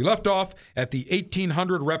Show. We left off at the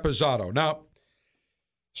 1800 Reposado. Now,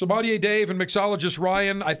 Sommelier Dave and mixologist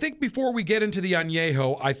Ryan, I think before we get into the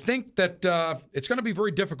Añejo, I think that it's going to be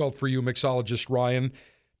very difficult for you, mixologist Ryan,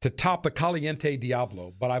 to top the Caliente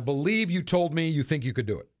Diablo. But I believe you told me you think you could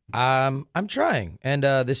do it. I'm trying. And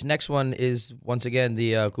this next one is, once again,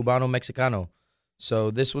 the Cubano Mexicano. So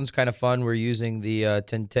this one's kind of fun. We're using the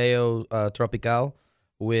Tenteo Tropical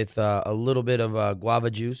with a little bit of guava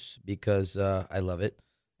juice because I love it,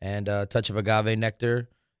 and a touch of agave nectar,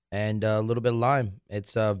 and a little bit of lime.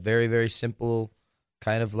 It's very, very simple,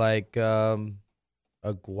 kind of like a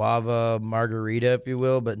guava margarita, if you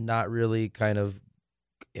will, but not really kind of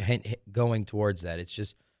going towards that. It's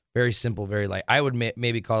just very simple, very light. I would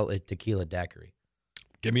maybe call it a tequila daiquiri.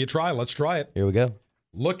 Give me a try. Let's try it. Here we go.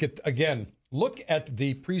 Look at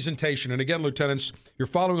the presentation. And again, lieutenants, you're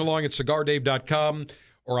following along at CigarDave.com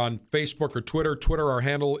or on Facebook or Twitter. Twitter, our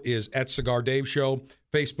handle is at Cigar Dave Show.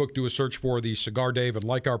 Facebook, do a search for the Cigar Dave and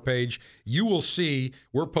like our page. You will see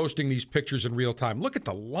we're posting these pictures in real time. Look at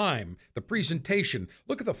the lime, the presentation.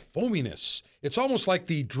 Look at the foaminess. It's almost like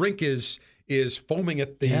the drink is foaming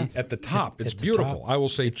at the top. It's beautiful. Top. I will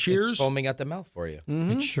say cheers. It's foaming at the mouth for you.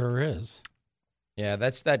 Mm-hmm. It sure is. Yeah,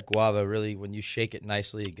 that's that guava. Really, when you shake it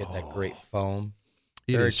nicely, you get that great foam.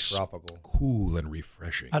 Very tropical. Cool and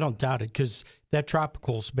refreshing. I don't doubt it, because that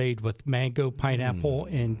tropical's made with mango, pineapple,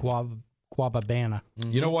 and guavabana.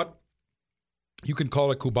 Mm-hmm. You know what? You can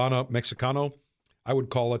call it Cubano Mexicano. I would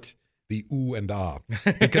call it the ooh and ah.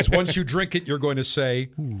 Because once you drink it, you're going to say,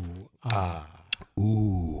 ooh, ah,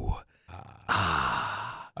 ooh,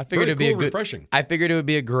 ah. I figured it'd be a good, refreshing. I figured it would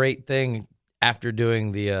be a great thing after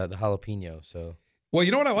doing the jalapeno. So, well,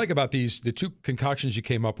 you know what I like about the two concoctions you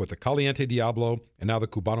came up with, the Caliente Diablo and now the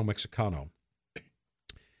Cubano Mexicano.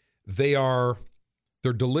 They're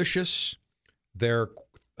delicious. They're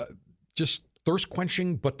just thirst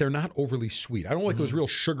quenching, but they're not overly sweet. I don't like those real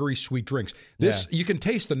sugary sweet drinks. This you can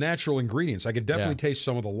taste the natural ingredients. I can definitely taste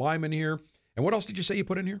some of the lime in here. And what else did you say you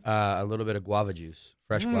put in here? A little bit of guava juice,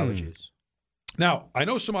 fresh guava juice. Now, I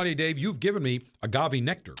know, Sommelier Dave, you've given me agave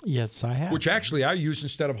nectar. Yes, I have. Which actually I use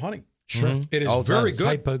instead of honey. Sure. It is very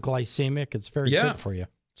good. Hypoglycemic. It's very good for you.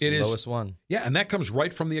 It's the lowest one. Yeah, and that comes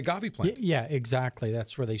right from the agave plant. Yeah, exactly.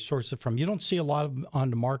 That's where they source it from. You don't see a lot of on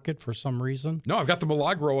the market for some reason. No, I've got the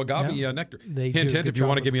Milagro agave nectar. Hint, if you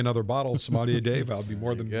want to give me another bottle, Sommelier Dave, I'll be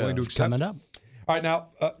more than willing to accept. Coming up. All right, now,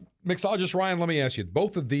 mixologist Ryan, let me ask you.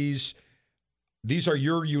 Both of these are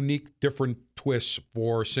your unique, different twists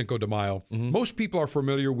for Cinco de Mayo. Most people are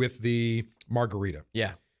familiar with the margarita.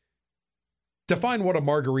 Yeah. Define what a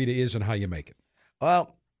margarita is and how you make it.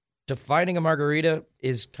 Well, defining a margarita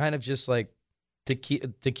is kind of just like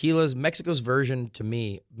tequila's, Mexico's version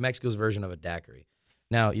of a daiquiri.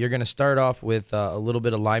 Now, you're going to start off with a little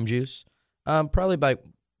bit of lime juice, probably by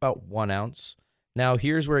about 1 ounce. Now,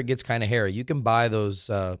 here's where it gets kind of hairy. You can buy those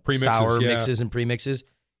sour mixes and premixes.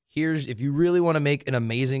 If you really want to make an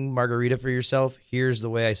amazing margarita for yourself, here's the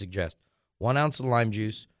way I suggest. 1 ounce of lime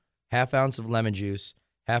juice, ½ ounce of lemon juice,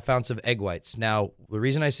 ½ ounce of egg whites. Now, the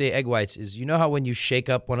reason I say egg whites is, you know how when you shake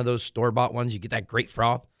up one of those store-bought ones, you get that great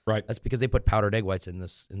froth? Right. That's because they put powdered egg whites in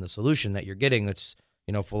the solution that you're getting that's,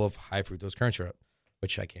 full of high fructose corn syrup,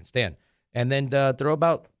 which I can't stand. And then throw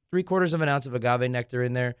about 3/4 of an ounce of agave nectar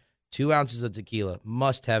in there, 2 ounces of tequila.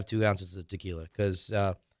 Must have 2 ounces of tequila because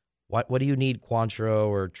what do you need Cointreau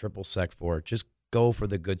or triple sec for? Just go for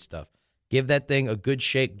the good stuff. Give that thing a good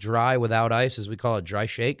shake, dry without ice, as we call it, dry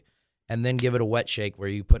shake, and then give it a wet shake where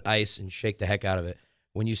you put ice and shake the heck out of it.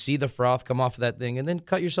 When you see the froth come off of that thing, and then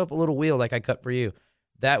cut yourself a little wheel like I cut for you,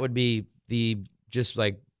 that would be the just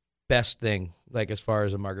like best thing, like as far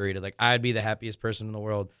as a margarita. Like, I'd be the happiest person in the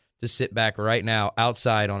world to sit back right now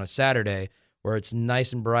outside on a Saturday where it's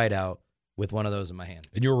nice and bright out with one of those in my hand.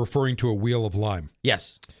 And you're referring to a wheel of lime.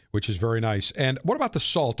 Yes. Which is very nice. And what about the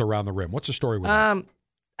salt around the rim? What's the story with that?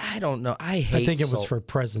 I don't know. I think it was for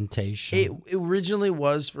presentation. It originally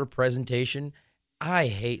was for presentation. I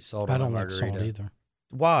hate salt on a margarita. I don't like salt either.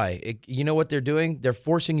 Why? You know what they're doing? They're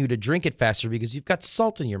forcing you to drink it faster because you've got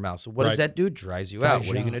salt in your mouth. So what does that do? Dries you out.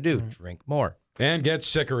 What are you going to do? Right. Drink more. And get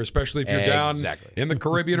sicker, especially if you're down in the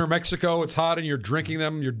Caribbean or Mexico. It's hot and you're drinking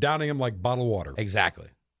them. You're downing them like bottled water. Exactly.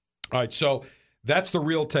 All right, so that's the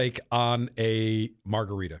real take on a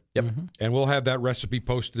margarita. Yep. And we'll have that recipe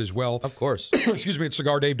posted as well. Of course. Excuse me, at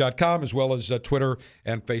CigarDave.com as well as Twitter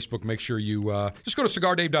and Facebook. Make sure you just go to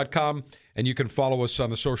CigarDave.com and you can follow us on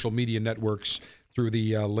the social media networks through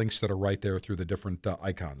the links that are right there through the different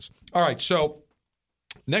icons. All right, so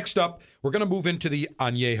next up, we're going to move into the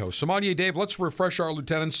añejo. Sommelier Dave, let's refresh our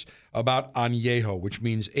lieutenants about añejo, which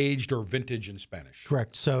means aged or vintage in Spanish.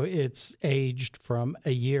 Correct. So it's aged from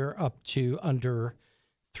a year up to under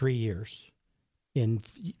 3 years.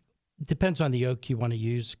 Depends on the oak you want to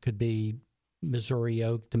use. Could be Missouri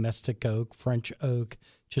oak, domestic oak, French oak,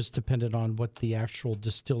 just depending on what the actual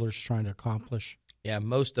distiller's trying to accomplish. Yeah,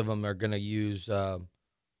 most of them are going to use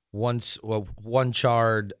one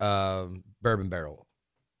charred bourbon barrel.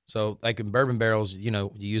 So, like in bourbon barrels,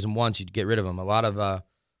 you use them once, you get rid of them. A lot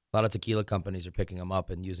of tequila companies are picking them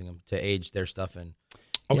up and using them to age their stuff in.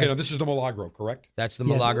 Okay, now this is the Milagro, correct? That's the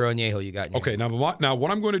Milagro Añejo you got in here. Okay, now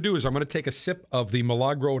what I'm going to do is I'm going to take a sip of the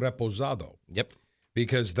Milagro Reposado. Yep.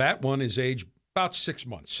 Because that one is aged about 6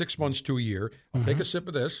 months, 6 months to a year. I'll take a sip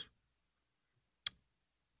of this.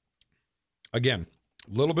 Again,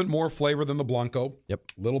 a little bit more flavor than the Blanco. Yep.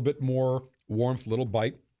 A little bit more warmth, little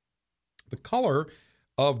bite. The color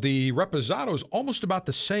of the Reposado is almost about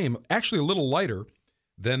the same, actually a little lighter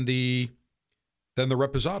than the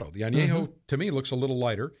Reposado. The Añejo, to me, looks a little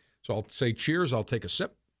lighter. So I'll say cheers. I'll take a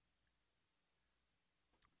sip.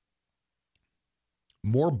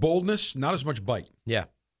 More boldness, not as much bite. Yeah.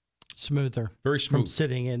 Smoother. Very smooth. From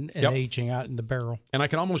sitting and aging out in the barrel. And I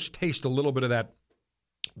can almost taste a little bit of that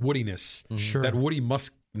woodiness, that woody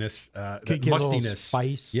muskness, that mustiness,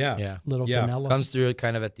 spice, yeah, little vanilla comes through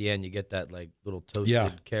kind of at the end. You get that like little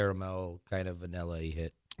toasted caramel kind of vanilla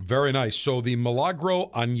hit. Very nice. So the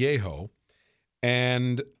Milagro Añejo,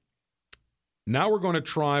 and Now we're going to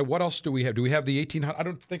try, what else do we have? Do we have the 1800? I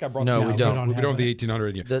don't think I brought No, the we don't. We don't have the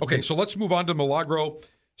 1800 yet. Okay, so let's move on to Milagro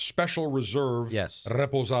Special Reserve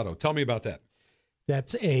Reposado. Tell me about that.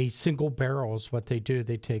 That's a single barrel is what they do.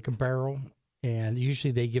 They take a barrel, and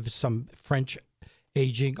usually they give some French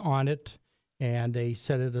aging on it, and they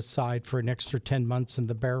set it aside for an extra 10 months in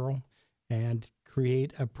the barrel and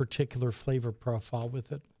create a particular flavor profile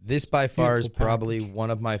with it. This by far is Beautiful probably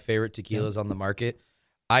one of my favorite tequilas on the market.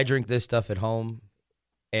 I drink this stuff at home,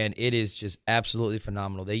 and it is just absolutely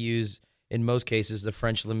phenomenal. They use, in most cases, the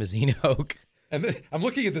French Limousine oak. And I'm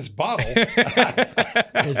looking at this bottle.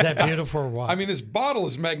 Is that beautiful or what? I mean, this bottle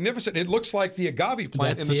is magnificent. It looks like the agave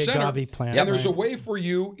plant That's in the center. agave plant, And there's a right. way for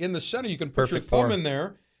you in the center. You can put Perfect your thumb pour. in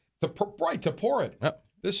there to pour it. Yep.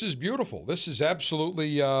 This is beautiful. This is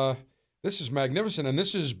absolutely, this is magnificent. And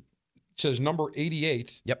this is, it says number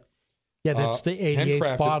 88. Yep. Yeah, that's the 88th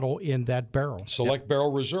handcrafted. bottle in that barrel. Select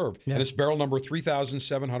Barrel Reserve. Yep. And it's barrel number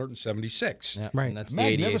 3,776. Yeah, Right. And that's the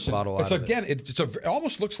 88th bottle out It's of again, it. it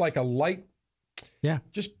almost looks like a light,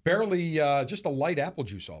 just barely, just a light apple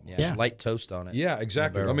juice almost. Yeah, light toast on it. Yeah,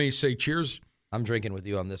 exactly. barrel. Let me say cheers. I'm drinking with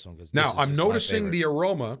you on this one because Now, I'm noticing the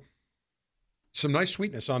aroma, some nice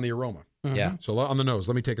sweetness on the aroma. Yeah. So on the nose,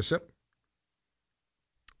 let me take a sip.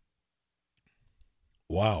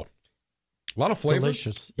 Wow. A lot of flavor.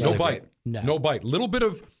 Delicious. No Yeah. bite. No. No bite. Little bit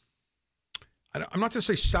of, I'm not going to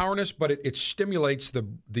say sourness, but it stimulates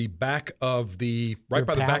the back of the, right Your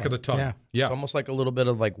by the back palate. of the tongue. Yeah. It's almost like a little bit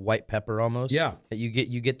of like white pepper almost. Yeah. You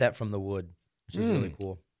get that from the wood, which is really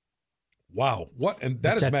cool. Wow. What? And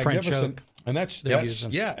that It's is that French magnificent. oak And that's they're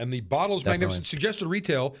using. yeah. And the bottle's Definitely. magnificent. Suggested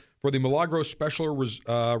retail for the Milagro Special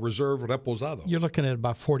Reserve Reposado. You're looking at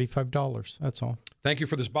about $45. That's all. Thank you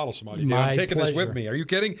for this bottle, Samadi. My I'm taking this pleasure. with me. Are you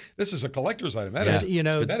kidding? This is a collector's item. That Yeah. is, You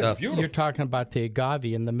know, It's good that is stuff. beautiful. you're talking about the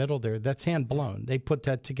agave in the middle there. That's hand blown. They put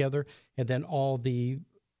that together, and then all the,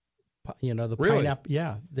 the Really? pineapple.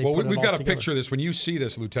 Yeah. They Well, put it we've all got a together. picture of this. When you see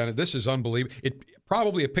this, Lieutenant, this is unbelievable.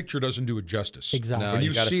 Probably a picture doesn't do it justice. Exactly. No, When you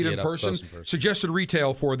you gotta see it see in it up person, close in person. suggested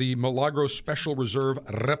retail for the Milagro Special Reserve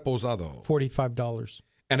Reposado. $45.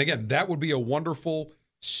 And again, that would be a wonderful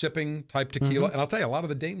sipping type tequila. And I'll tell you, a lot of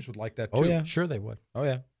the dames would like that too. Oh, yeah. Sure they would. Oh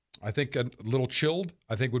yeah. I think a little chilled,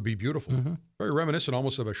 I think would be beautiful. Very reminiscent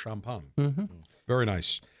almost of a champagne. Very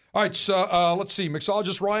nice. All right, so let's see.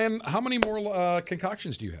 Mixologist Ryan, how many more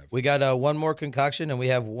concoctions do you have? We got one more concoction, and we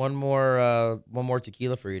have one more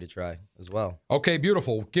tequila for you to try as well. Okay,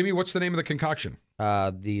 beautiful. Give me, what's the name of the concoction?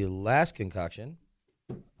 The last concoction.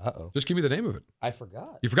 Just give me the name of it. I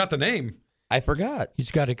forgot. You forgot the name. I forgot.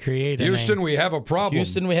 He's got to create a Houston, name. we have a problem.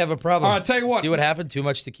 Houston, we have a problem. All right, I'll tell you what. See what happened? Too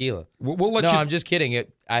much tequila. We'll let no, you. I'm just kidding.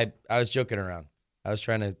 I was joking around. I was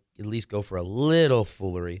trying to at least go for a little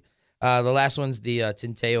foolery. The last one's the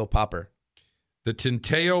Tinteo Popper. The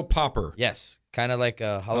Tinteo Popper. Yes, kind of like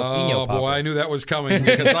a jalapeno popper. Oh, boy, I knew that was coming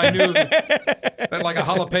because I knew that like a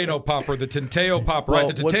jalapeno popper, the Tinteo Popper. Well,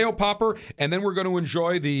 Right, the Tinteo Popper, and then we're going to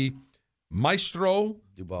enjoy the Maestro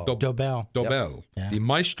Dobel. Dobel. Yeah. The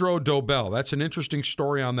Maestro Dobel. That's an interesting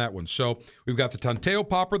story on that one. So we've got the Tinteo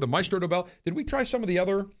Popper, the Maestro Dobel. Did we try some of the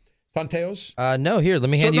other Tanteos? No, here, let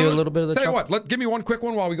me hand you a little bit of the Tell you chocolate. what, give me one quick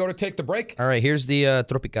one while we go to take the break. All right, here's the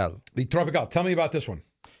Tropical. The Tropical. Tell me about this one.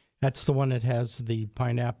 That's the one that has the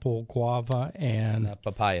pineapple, guava, and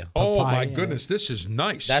papaya. Oh, my Papaya. goodness. This is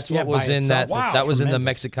nice. That's Yeah, what was by in itself. that. Wow, that was in the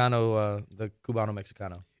tremendous. Mexicano, the Cubano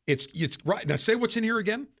Mexicano. It's right. Now, say what's in here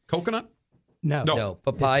again. Coconut? No. No,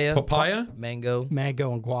 papaya, Papaya? mango.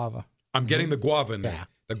 Mango and guava. I'm getting the guava in there. Yeah.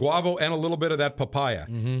 The guava and a little bit of that papaya.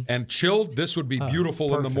 And chilled, this would be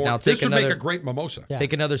beautiful in the perfect. morning. Now This take would make another- a great mimosa. Yeah.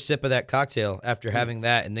 Take another sip of that cocktail after having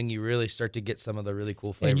that, and then you really start to get some of the really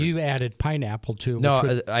cool flavors. And you added pineapple too. no, which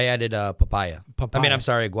would- I added papaya. Papaya. I mean, I'm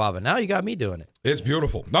sorry, guava. Now you got me doing it. It's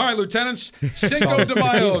beautiful. All right, Lieutenants. Cinco de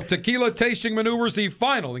Mayo tequila tasting maneuvers. The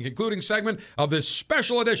final and concluding segment of this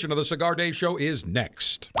special edition of the Cigar Dave Show is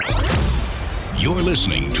next. You're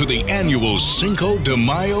listening to the annual Cinco de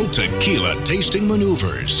Mayo Tequila Tasting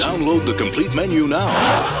Maneuvers. Download the complete menu now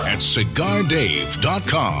at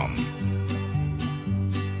CigarDave.com.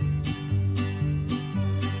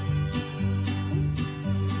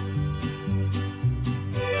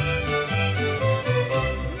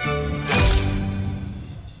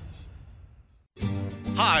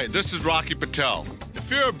 Hi, this is Rocky Patel. If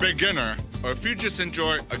you're a beginner or if you just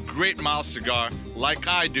enjoy a great mild cigar like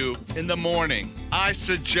I do in the morning, I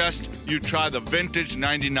suggest you try the Vintage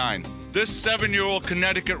 99. This 7-year-old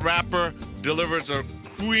Connecticut wrapper delivers a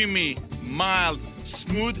creamy, mild,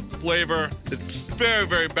 smooth flavor. It's very,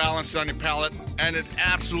 very balanced on your palate, and it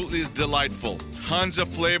absolutely is delightful. Tons of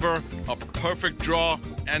flavor, a perfect draw,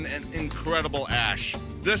 and an incredible ash.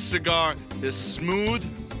 This cigar is smooth.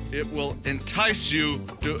 It will entice you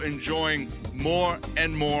to enjoying more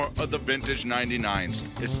and more of the vintage 99s.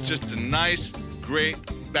 It's just a nice, great,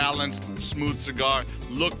 balanced, smooth cigar.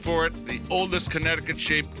 Look for it, the oldest Connecticut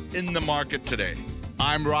shape in the market today.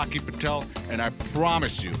 I'm Rocky Patel, and I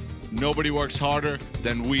promise you, nobody works harder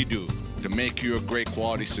than we do to make you a great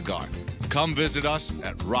quality cigar. Come visit us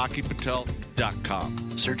at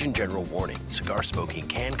rockypatel.com. Surgeon General warning, cigar smoking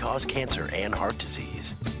can cause cancer and heart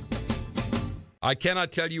disease. I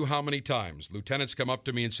cannot tell you how many times lieutenants come up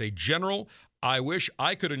to me and say, General, I wish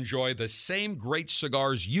I could enjoy the same great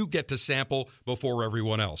cigars you get to sample before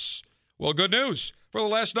everyone else. Well, good news. For the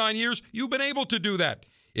last 9 years, you've been able to do that.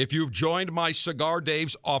 If you've joined my Cigar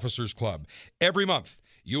Dave's Officers Club, every month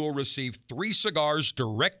you will receive 3 cigars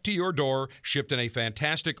direct to your door, shipped in a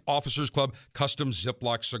fantastic Officers Club custom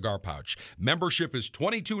Ziploc cigar pouch. Membership is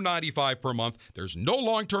 $22.95 per month. There's no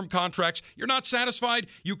long-term contracts. You're not satisfied?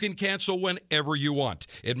 You can cancel whenever you want.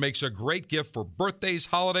 It makes a great gift for birthdays,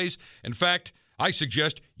 holidays. In fact, I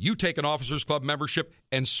suggest you take an Officers Club membership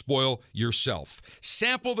and spoil yourself.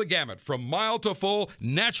 Sample the gamut from mild to full,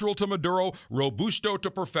 natural to Maduro, Robusto to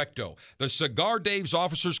Perfecto. The Cigar Dave's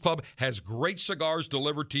Officers Club has great cigars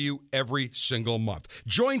delivered to you every single month.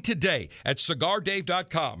 Join today at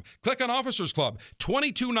CigarDave.com. Click on Officers Club.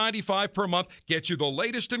 $22.95 per month gets you the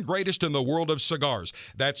latest and greatest in the world of cigars.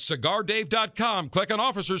 That's CigarDave.com. Click on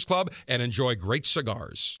Officers Club and enjoy great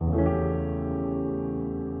cigars.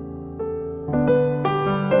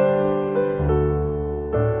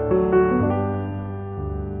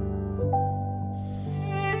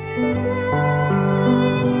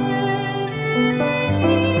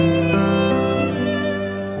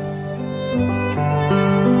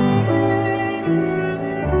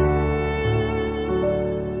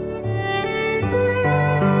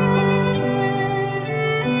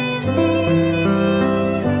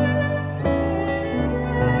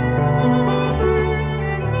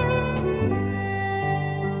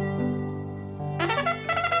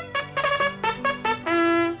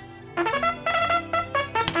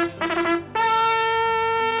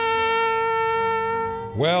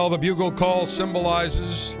 Well, the bugle call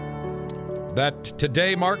symbolizes that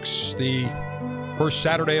today marks the first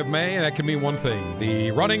Saturday of May, and that can mean one thing,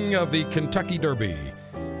 the running of the Kentucky Derby.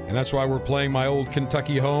 And that's why we're playing my old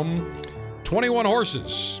Kentucky home. 21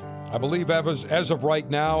 horses, I believe as of right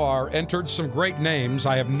now, are entered. Some great names.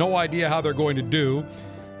 I have no idea how they're going to do,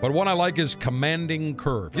 but one I like is Commanding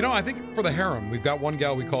Curve. You know, I think for the harem, we've got one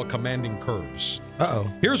gal we call Commanding Curves.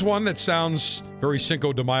 Uh-oh. Here's one that sounds very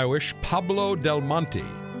Cinco de Mayo-ish, Pablo Del Monte.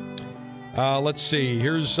 Let's see.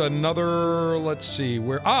 Here's another,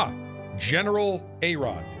 General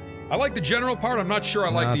A-Rod. I like the general part. I'm not sure I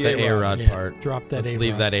like the A-Rod part. Drop that Let's A-Rod.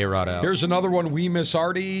 leave that A-Rod out. Here's another one, We Miss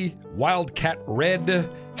Artie, Wildcat Red,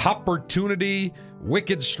 Hopportunity,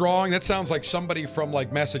 Wicked Strong. That sounds like somebody from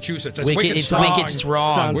like Massachusetts. That's Wicked Strong. Wicked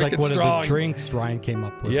Strong. Sounds Wicked like one Strong. of the drinks Ryan came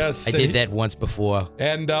up with. Yes. I did that once before.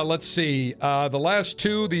 And let's see. The last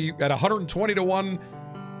two, at 120 to 1,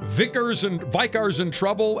 Vicars in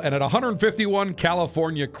Trouble, and at 151,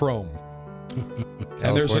 California Chrome.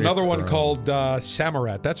 And there's another one called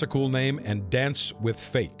Samarat. That's a cool name. And Dance with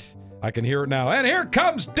Fate. I can hear it now. And here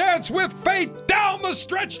comes Dance with Fate. Down the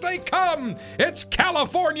stretch they come. It's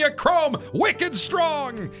California Chrome, Wicked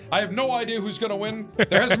Strong. I have no idea who's going to win.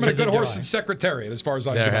 There hasn't been a good horse in Secretariat as far as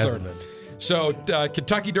I'm concerned. So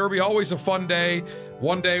Kentucky Derby, always a fun day.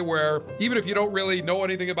 One day where even if you don't really know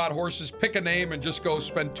anything about horses, pick a name and just go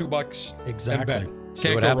spend $2 Exactly. and bet. See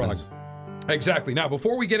Can't what go happens. wrong. Exactly. Now,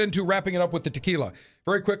 before we get into wrapping it up with the tequila,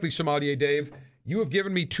 very quickly, Sommelier Dave, you have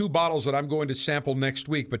given me 2 bottles that I'm going to sample next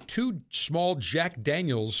week, but 2 small Jack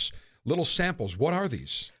Daniels little samples. What are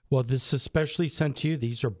these? Well, this is specially sent to you.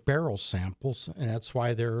 These are barrel samples, and that's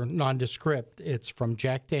why they're nondescript. It's from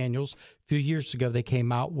Jack Daniels. A few years ago, they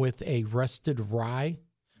came out with a rested rye,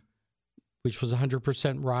 which was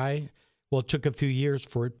 100% rye. Well, it took a few years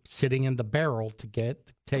for it sitting in the barrel to get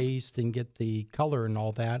the taste and get the color and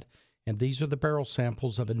all that. And these are the barrel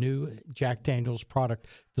samples of a new Jack Daniels product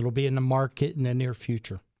that'll be in the market in the near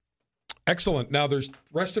future. Excellent. Now, there's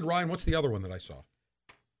rested rye, and what's the other one that I saw?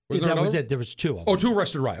 That was it. There was 2 of them. Oh, 2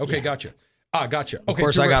 rested rye. Okay, gotcha. Gotcha. Okay, Of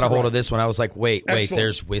course, I got a hold of this one. I was like, wait, Excellent.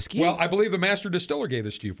 there's whiskey? Well, I believe the master distiller gave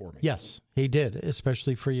this to you for me. Yes, he did,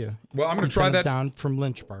 especially for you. Well, I'm going He to try sent it that down from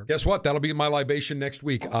Lynchburg. Guess what? That'll be my libation next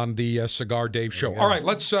week on the Cigar Dave Show. All right,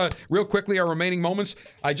 let's real quickly, our remaining moments.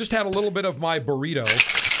 I just had a little bit of my burrito.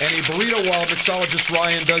 And a burrito, while mixologist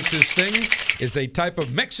Ryan does his thing, is a type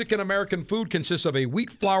of Mexican-American food, consists of a wheat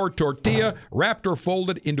flour tortilla wrapped or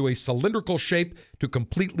folded into a cylindrical shape to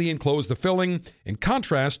completely enclose the filling. In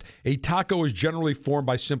contrast, a taco is generally formed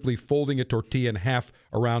by simply folding a tortilla in half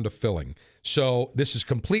around a filling. So this is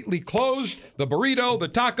completely closed. The burrito, the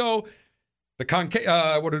taco, the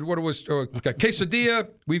quesadilla.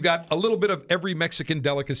 We've got a little bit of every Mexican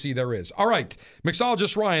delicacy there is. All right,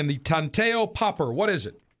 mixologist Ryan, the Tanteo Popper, what is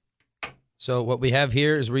it? So what we have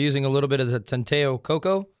here is we're using a little bit of the Tanteo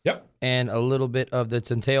Coco. Yep. And a little bit of the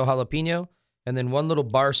Tanteo Jalapeno. And then one little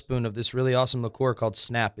bar spoon of this really awesome liqueur called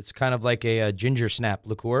Snap. It's kind of like a ginger snap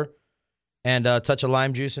liqueur. And a touch of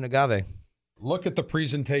lime juice and agave. Look at the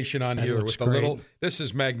presentation on here with the great. little. This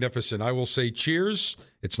is magnificent. I will say cheers.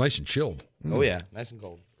 It's nice and chilled. Oh, yeah. Nice and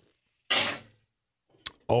cold.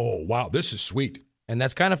 Oh, wow. This is sweet. And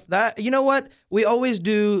that's kind of that. You know what? We always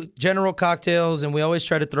do general cocktails, and we always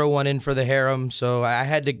try to throw one in for the harem. So I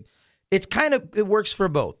had to. It works for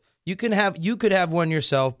both. You could have one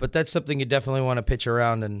yourself, but that's something you definitely want to pitch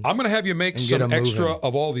around. And I'm going to have you make some extra moving.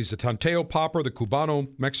 of all these: the Tanteo Popper, the Cubano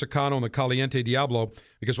Mexicano, and the Caliente Diablo.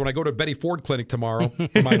 Because when I go to Betty Ford Clinic tomorrow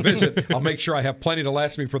for my visit, I'll make sure I have plenty to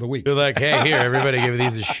last me for the week. You're like, hey, here, everybody, give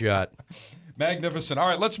these a shot. Magnificent. All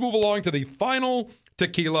right, let's move along to the final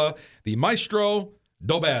tequila, the Maestro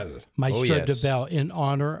Dobel. Maestro Dobel, in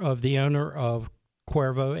honor of the owner of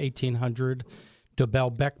Cuervo 1800,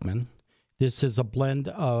 Dobel Beckman. This is a blend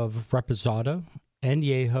of Reposado,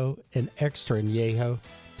 Añejo, and Extra Añejo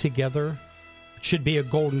together. It should be a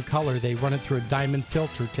golden color. They run it through a diamond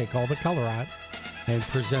filter, take all the color out, and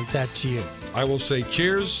present that to you. I will say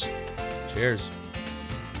cheers. Cheers.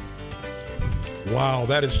 Wow,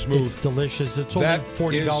 that is smooth. It's delicious. It's only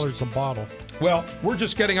 $40 a bottle. Well, we're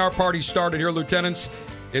just getting our party started here, Lieutenants.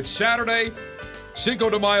 It's Saturday. Cinco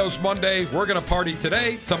de Mayo's Monday. We're going to party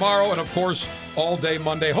today, tomorrow, and, of course, all day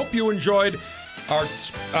Monday. Hope you enjoyed our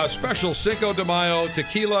special Cinco de Mayo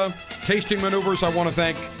tequila tasting maneuvers. I want to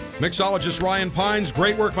thank mixologist Ryan Pines.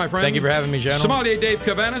 Great work, my friend. Thank you for having me, gentlemen. Sommelier Dave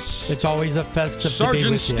Cavanis. It's always a festive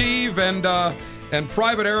Sergeant to be with Steve and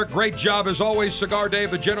Private Eric. Great job as always. Cigar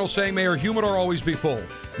Dave, the general saying, may your humidor always be full.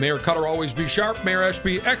 May your cutter always be sharp. May your ash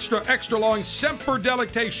be extra, extra long. Semper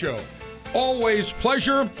Delectatio. Always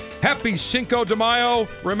pleasure. Happy Cinco de Mayo.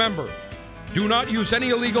 Remember, do not use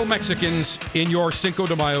any illegal Mexicans in your Cinco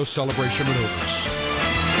de Mayo celebration maneuvers.